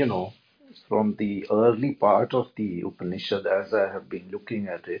from from the early part of the Upanishad, as I have been looking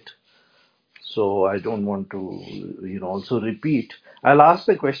at it. So I don't want to also repeat. I'll ask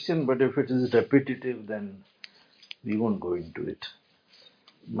the question, but if it is repetitive, then we won't go into it.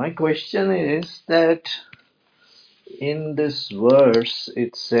 My question is that in this verse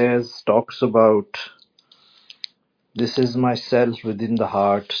it says, talks about, this is myself within the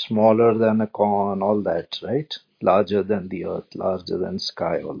heart, smaller than a corn, all that, right? Larger than the earth, larger than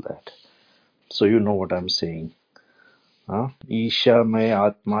sky, all that. So you know what I'm saying. Huh? Isha may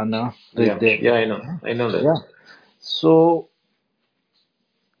atmana Yeah, hridaya. I know. I know that. Yeah. So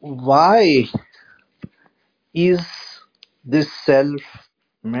why is this self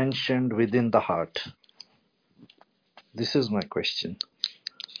mentioned within the heart? This is my question.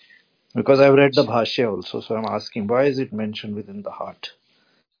 Because I've read the Bhashya also, so I'm asking, why is it mentioned within the heart?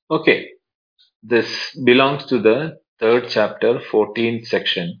 Okay. This belongs to the third chapter, 14th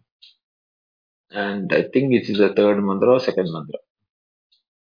section. And I think it is the third mantra or second mantra.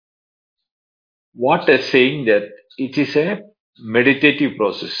 What is saying that it is a meditative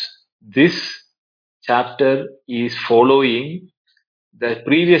process. This chapter is following the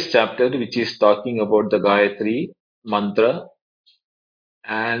previous chapter, which is talking about the Gayatri mantra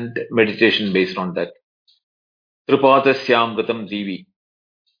and meditation based on that. Tripadasyamgatam Divi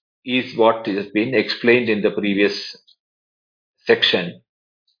is what has been explained in the previous section.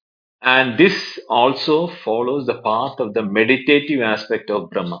 And this also follows the path of the meditative aspect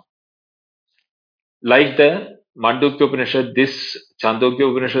of Brahma. Like the Mandukya Upanishad, this Chandogya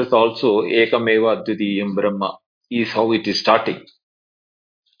Upanishad is also Ekameva Advitiyam Brahma is how it is starting.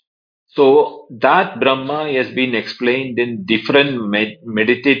 So that Brahma has been explained in different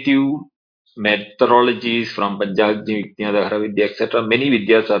meditative methodologies from Panchagni, Dahara Vidya, etc. Many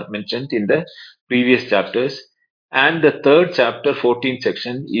Vidyas are mentioned in the previous chapters. And the third chapter, 14th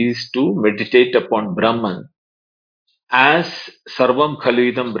section, is to meditate upon Brahman as Sarvam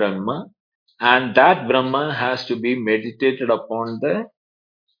Khalvidam Brahma. And that Brahma has to be meditated upon the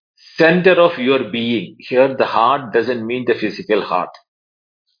center of your being. Here, the heart doesn't mean the physical heart.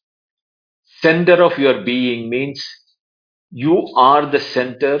 Center of your being means you are the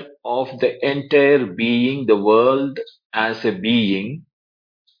center of the entire being, the world as a being.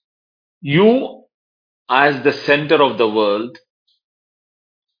 You as the center of the world,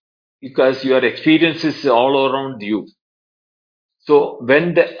 because your experience is all around you. So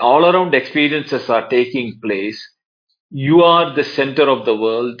when the all around experiences are taking place, you are the center of the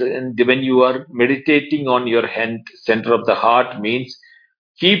world. And when you are meditating on your hand, center of the heart means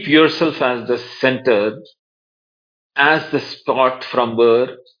keep yourself as the center, as the spot from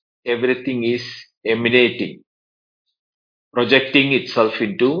where everything is emanating, projecting itself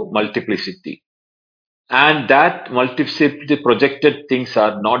into multiplicity. And that multiplicity projected things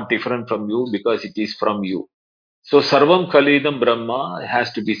are not different from you because it is from you. So Sarvam Kalidam Brahma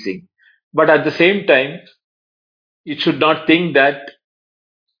has to be seen. But at the same time, it should not think that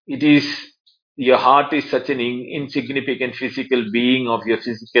it is your heart is such an insignificant physical being of your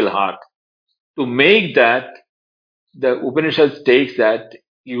physical heart. To make that, the Upanishad takes that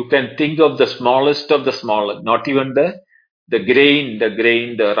you can think of the smallest of the small, not even the grain,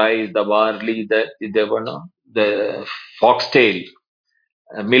 the rice, the barley, the foxtail,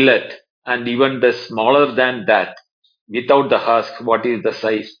 millet, and even the smaller than that, without the husk, what is the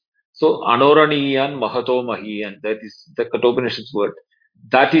size? So anoraniyan mahato mahiyan, that is the Kathopanishad's word.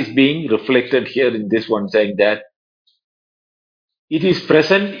 That is being reflected here in this one, saying that it is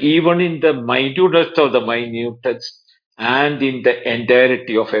present even in the minutest of the minutest and in the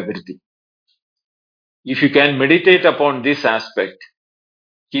entirety of everything. If you can meditate upon this aspect,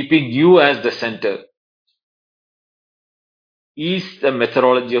 keeping you as the center, is the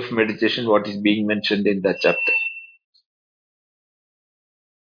methodology of meditation what is being mentioned in that chapter.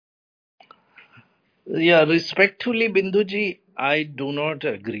 Yeah, respectfully, Binduji, I do not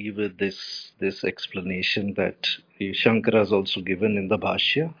agree with this explanation that Shankara has also given in the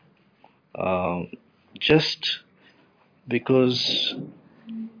Bhashya. Um, just because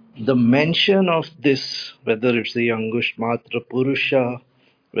the mention of this, whether it's the Angushmatra Purusha,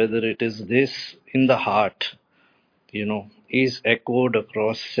 whether it is this in the heart, is echoed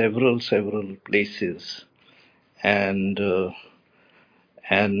across several places, and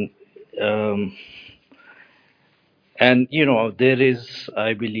and um, there is,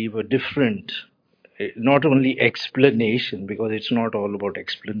 I believe, a different, not only explanation, because it's not all about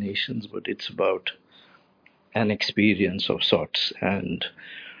explanations, but it's about an experience of sorts, and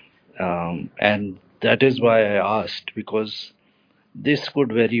that is why I asked, because this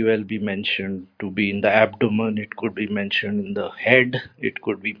could very well be mentioned to be in the abdomen, it could be mentioned in the head, it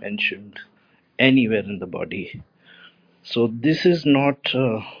could be mentioned anywhere in the body. So this is not,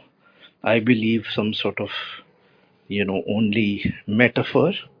 I believe, some sort of, only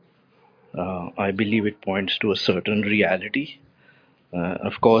metaphor. I believe it points to a certain reality.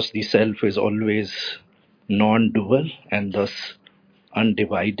 Of course, the self is always non dual and thus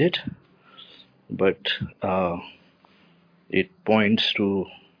undivided, but uh, it points to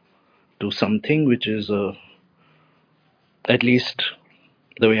something which is, at least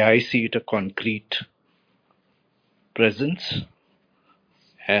the way I see it, a concrete presence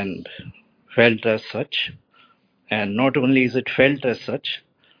and felt as such. And not only is it felt as such,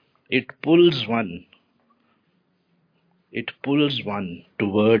 it pulls one, it pulls one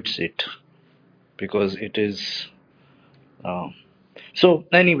towards it, because it is. Uh, so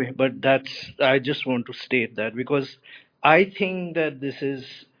anyway, but that's, I just want to state that, because I think that this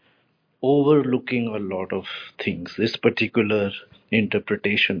is overlooking a lot of things. This particular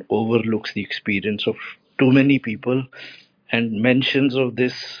interpretation overlooks the experience of too many people and mentions of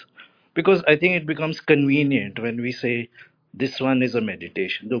this, because I think it becomes convenient when we say This one is a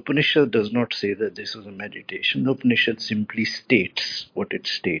meditation. The Upanishad does not say that this is a meditation. The Upanishad simply states what it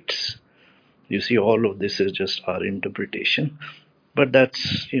states. You see, all of this is just our interpretation, but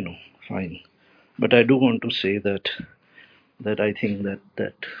that's, fine. But I do want to say that I think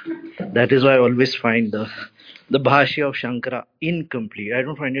that is why I always find the Bhashya of Shankara incomplete. I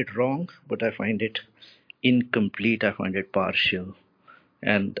don't find it wrong, but I find it incomplete. I find it partial.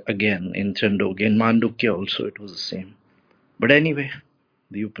 And again, in Chandogya, in Mandukya also, it was the same. But anyway,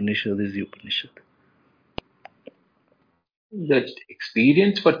 the Upanishad is the Upanishad. That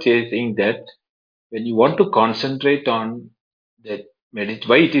experience for chasing that when you want to concentrate on that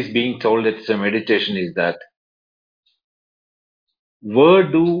why it is being told that it's a meditation is that where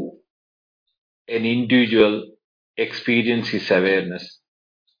do an individual experience his awareness?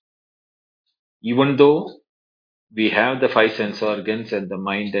 Even though we have the five sense organs and the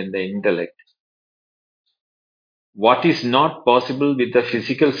mind and the intellect, what is not possible with the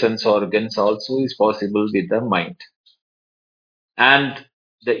physical sense organs also is possible with the mind. And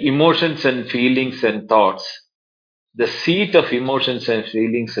the emotions and feelings and thoughts, the seat of emotions and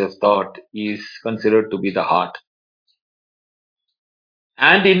feelings of thought is considered to be the heart.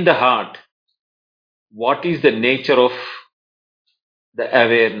 And in the heart, what is the nature of the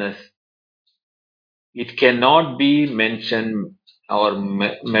awareness? It cannot be mentioned or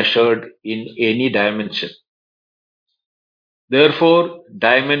measured in any dimension. Therefore,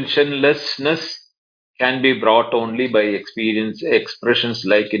 dimensionlessness can be brought only by experience, expressions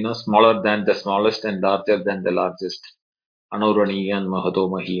like, smaller than the smallest and larger than the largest. Anurani and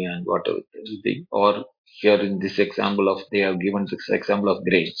Mahatomahi and whatever. Or here in this example of, they have given this example of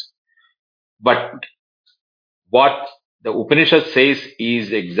grains. But what the Upanishad says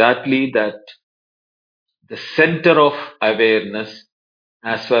is exactly that the center of awareness,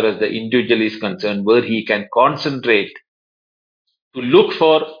 as far as the individual is concerned, where he can concentrate to look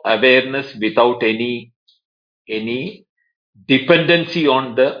for awareness without any dependency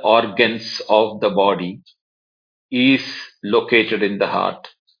on the organs of the body, is located in the heart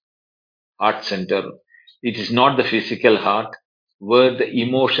center. It is not the physical heart where the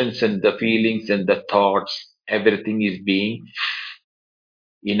emotions and the feelings and the thoughts, everything is being,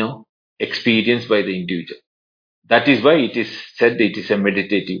 experienced by the individual. That is why it is said it is a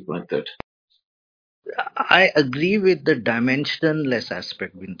meditative method. I agree with the dimensionless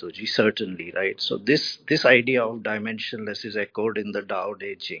aspect, Bintuji, certainly, right? So this idea of dimensionless is echoed in the Tao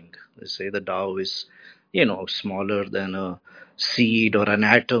Te Ching. They say the Tao is, smaller than a seed or an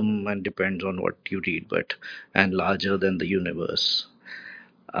atom, and depends on what you read, but and larger than the universe.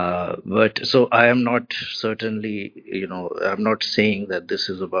 But so I am not certainly, I'm not saying that this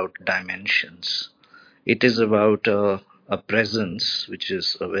is about dimensions. It is about a presence, which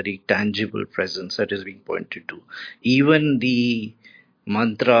is a very tangible presence that is being pointed to. Even the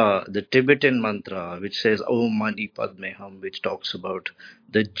mantra, the Tibetan mantra, which says Om Mani Padme Hum, which talks about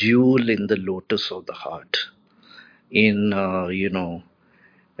the jewel in the lotus of the heart. In,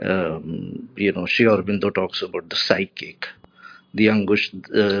 Sri Aurobindo talks about the psychic. The Angush,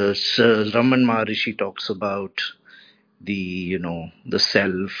 Raman Maharishi talks about the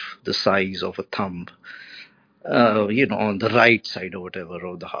self, the size of a thumb, on the right side or whatever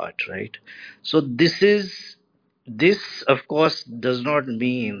of the heart, right? So this of course does not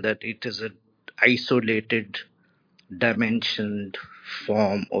mean that it is an isolated, dimensioned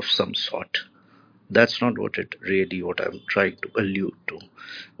form of some sort. That's not what I'm trying to allude to.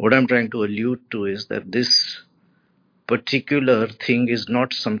 What I'm trying to allude to is that this particular thing is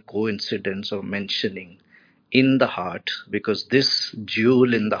not some coincidence or mentioning in the heart, because this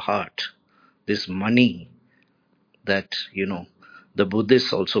jewel in the heart, this money that the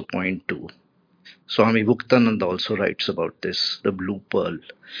Buddhists also point to. Swami Bhuktananda also writes about this, the blue pearl.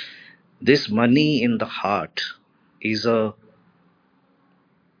 This money in the heart is a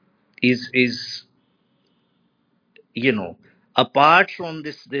is apart from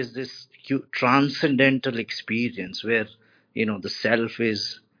this transcendental experience where the self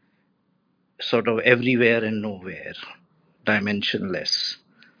is sort of everywhere and nowhere, dimensionless,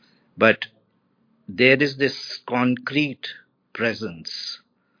 but there is this concrete presence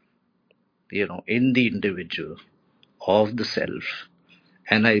in the individual of the self.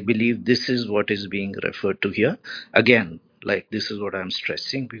 And I believe this is what is being referred to here. Again, like, this is what I'm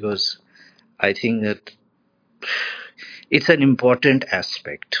stressing, because I think that it's an important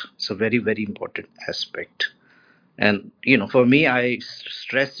aspect. It's a very, very important aspect. And, for me, I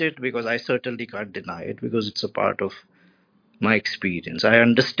stress it because I certainly can't deny it, because it's a part of my experience. I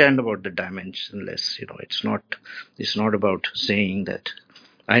understand about the dimensionless. It's not about saying that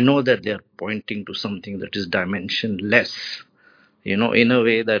I know that they are pointing to something that is dimensionless, in a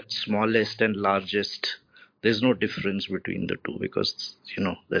way that smallest and largest, there's no difference between the two, because,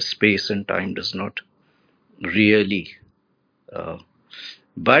 the space and time does not really. Uh,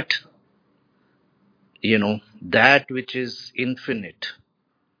 but, that which is infinite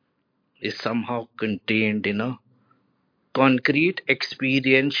is somehow contained in a concrete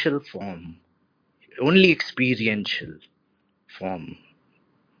experiential form, only experiential form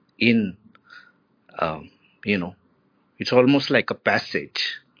in, um, you know, it's almost like a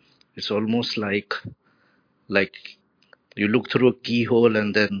passage. It's almost like you look through a keyhole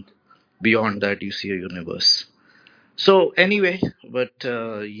and then beyond that you see a universe. So anyway, but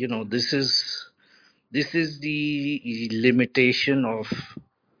this is the limitation of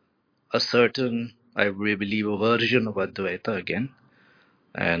a certain, I believe, a version of Advaita again,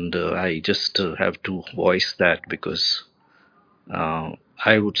 and I just have to voice that because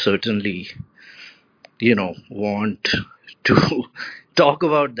I would certainly, want to talk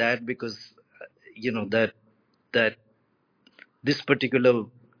about that, because that this particular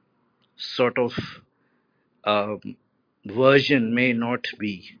sort of um, version may not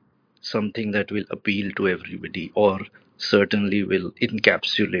be something that will appeal to everybody, or certainly will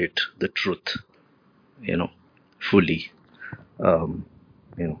encapsulate the truth, you know, fully. Um,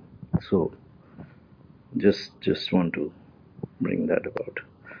 you know, so just want to bring that about.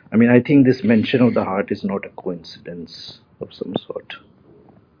 I mean, I think this mention of the heart is not a coincidence of some sort.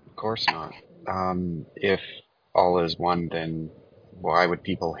 Of course not. If all is one, then why would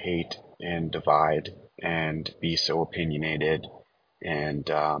people hate and divide and be so opinionated and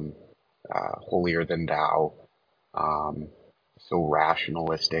holier than thou, um, so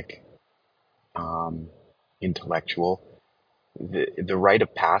rationalistic, um, intellectual? The rite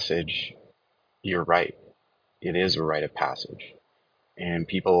of passage, you're right. It is a rite of passage. And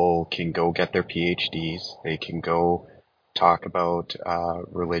people can go get their PhDs. They can go talk about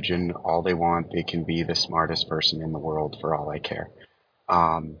religion all they want. They can be the smartest person in the world for all I care.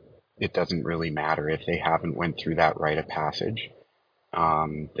 It doesn't really matter if they haven't went through that rite of passage.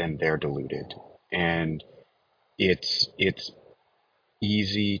 Then they're deluded, and it's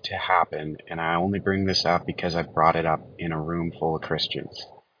easy to happen. And I only bring this up because I brought it up in a room full of Christians.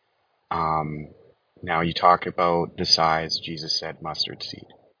 Um, Now you talk about the size. Jesus said mustard seed,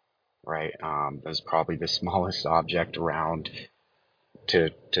 right? That's probably the smallest object around to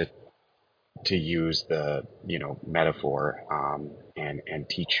use the metaphor and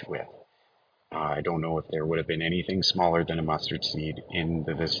teach with. I don't know if there would have been anything smaller than a mustard seed in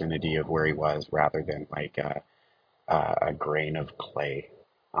the vicinity of where he was, rather than like a grain of clay.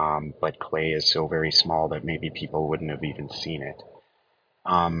 But clay is so very small that maybe people wouldn't have even seen it.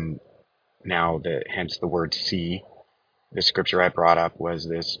 Um, Now, hence the word "see." The scripture I brought up was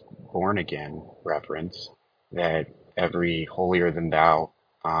this born again reference that every holier than thou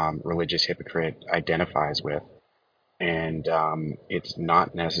religious hypocrite identifies with. And it's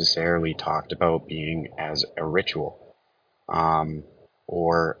not necessarily talked about being as a ritual, um,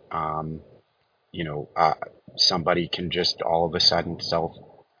 or, somebody can just all of a sudden self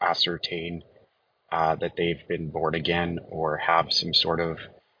ascertain that they've been born again, or have some sort of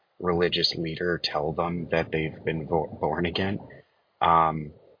religious leader tell them that they've been born again.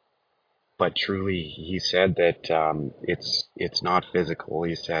 Um, but truly, he said that it's not physical.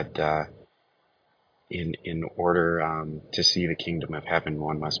 He said in order to see the kingdom of heaven,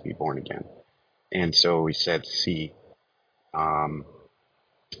 one must be born again. And so he said, "See," um,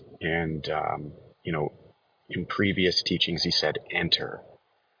 and you know, in previous teachings, he said, "Enter."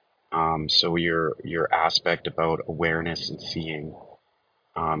 So your aspect about awareness and seeing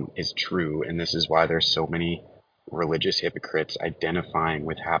is true, and this is why there's so many religious hypocrites identifying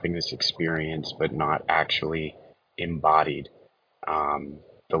with having this experience, but not actually embodied um,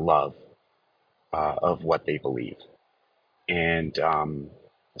 the love of what they believe. And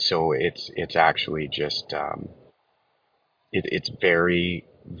so it's actually just it's very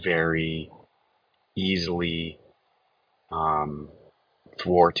very easily um,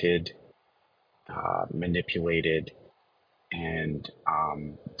 thwarted, manipulated, and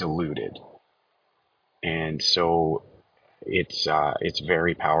diluted. And so it's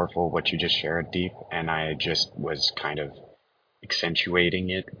very powerful what you just shared, Deep, and I just was kind of accentuating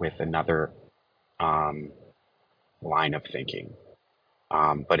it with another um, line of thinking.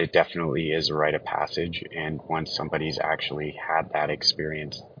 But it definitely is a rite of passage, and once somebody's actually had that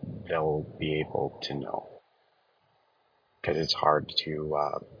experience, they'll be able to know. Because it's hard to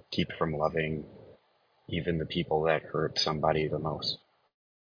keep from loving even the people that hurt somebody the most.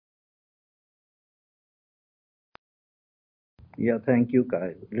 Yeah, thank you,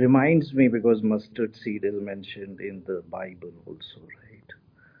 Kyle. Reminds me because mustard seed is mentioned in the Bible also, right?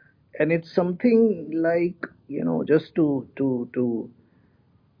 And it's something like, just to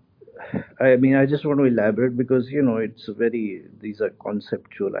I mean, I just want to elaborate because, it's very, these are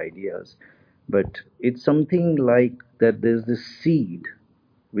conceptual ideas, but it's something like that there's this seed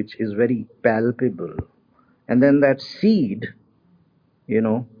which is very palpable, and then that seed,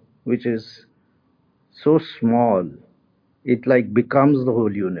 which is so small, it like becomes the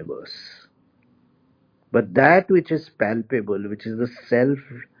whole universe. But that which is palpable, which is the self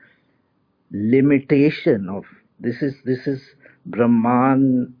limitation of this is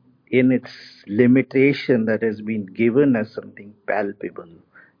Brahman in its limitation that has been given as something palpable,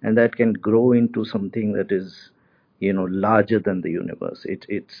 and that can grow into something that is larger than the universe.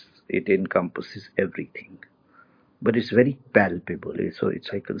 It encompasses everything, but it's very palpable. So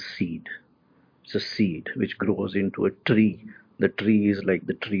it's like a seed. It's a seed which grows into a tree. The tree is like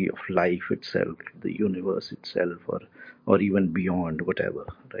the tree of life itself, the universe itself, or even beyond, whatever,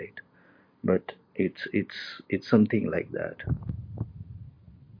 right? But it's something like that.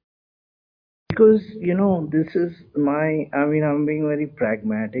 Because this is my, I mean, I'm being very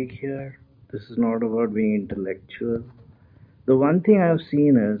pragmatic here. This is not about being intellectual. The one thing I've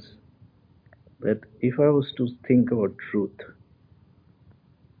seen is that if I was to think about truth,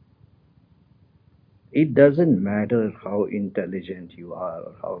 it doesn't matter how intelligent you are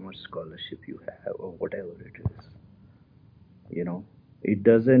or how much scholarship you have or whatever it is. It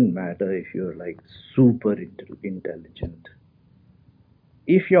doesn't matter if you're like super intelligent.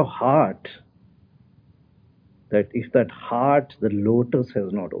 If your heart, that if that heart, the lotus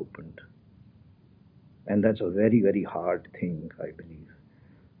has not opened, and that's a very, very hard thing, I believe,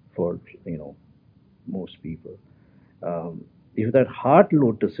 for most people. If that heart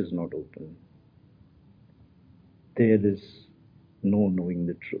lotus is not open, there is no knowing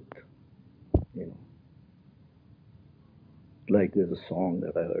the truth. You know, like there's a song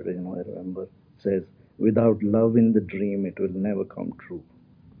that I heard. I remember, says, "Without love in the dream, it will never come true."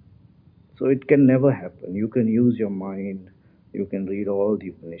 So it can never happen. You can use your mind, you can read all the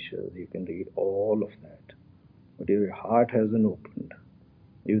Upanishads, you can read all of that, but if your heart hasn't opened,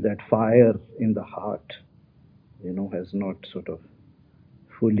 if that fire in the heart, has not sort of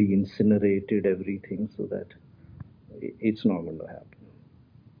fully incinerated everything, so that it's not going to happen.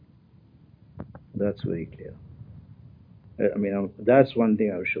 That's very clear. I mean, that's one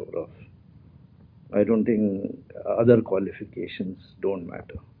thing I'm sure of. I don't think other qualifications don't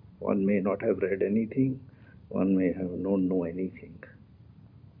matter. One may not have read anything, one may have not know anything.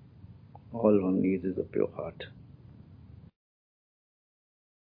 All one needs is a pure heart.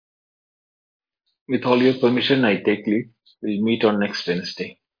 With all your permission, I take leave. We'll meet on next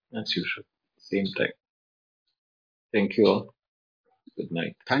Wednesday, as usual. Same time. Thank you all. Good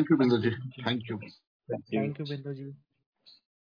night. Thank you, Binduji. Thank you. Thank you. Thank you, Bindu ji.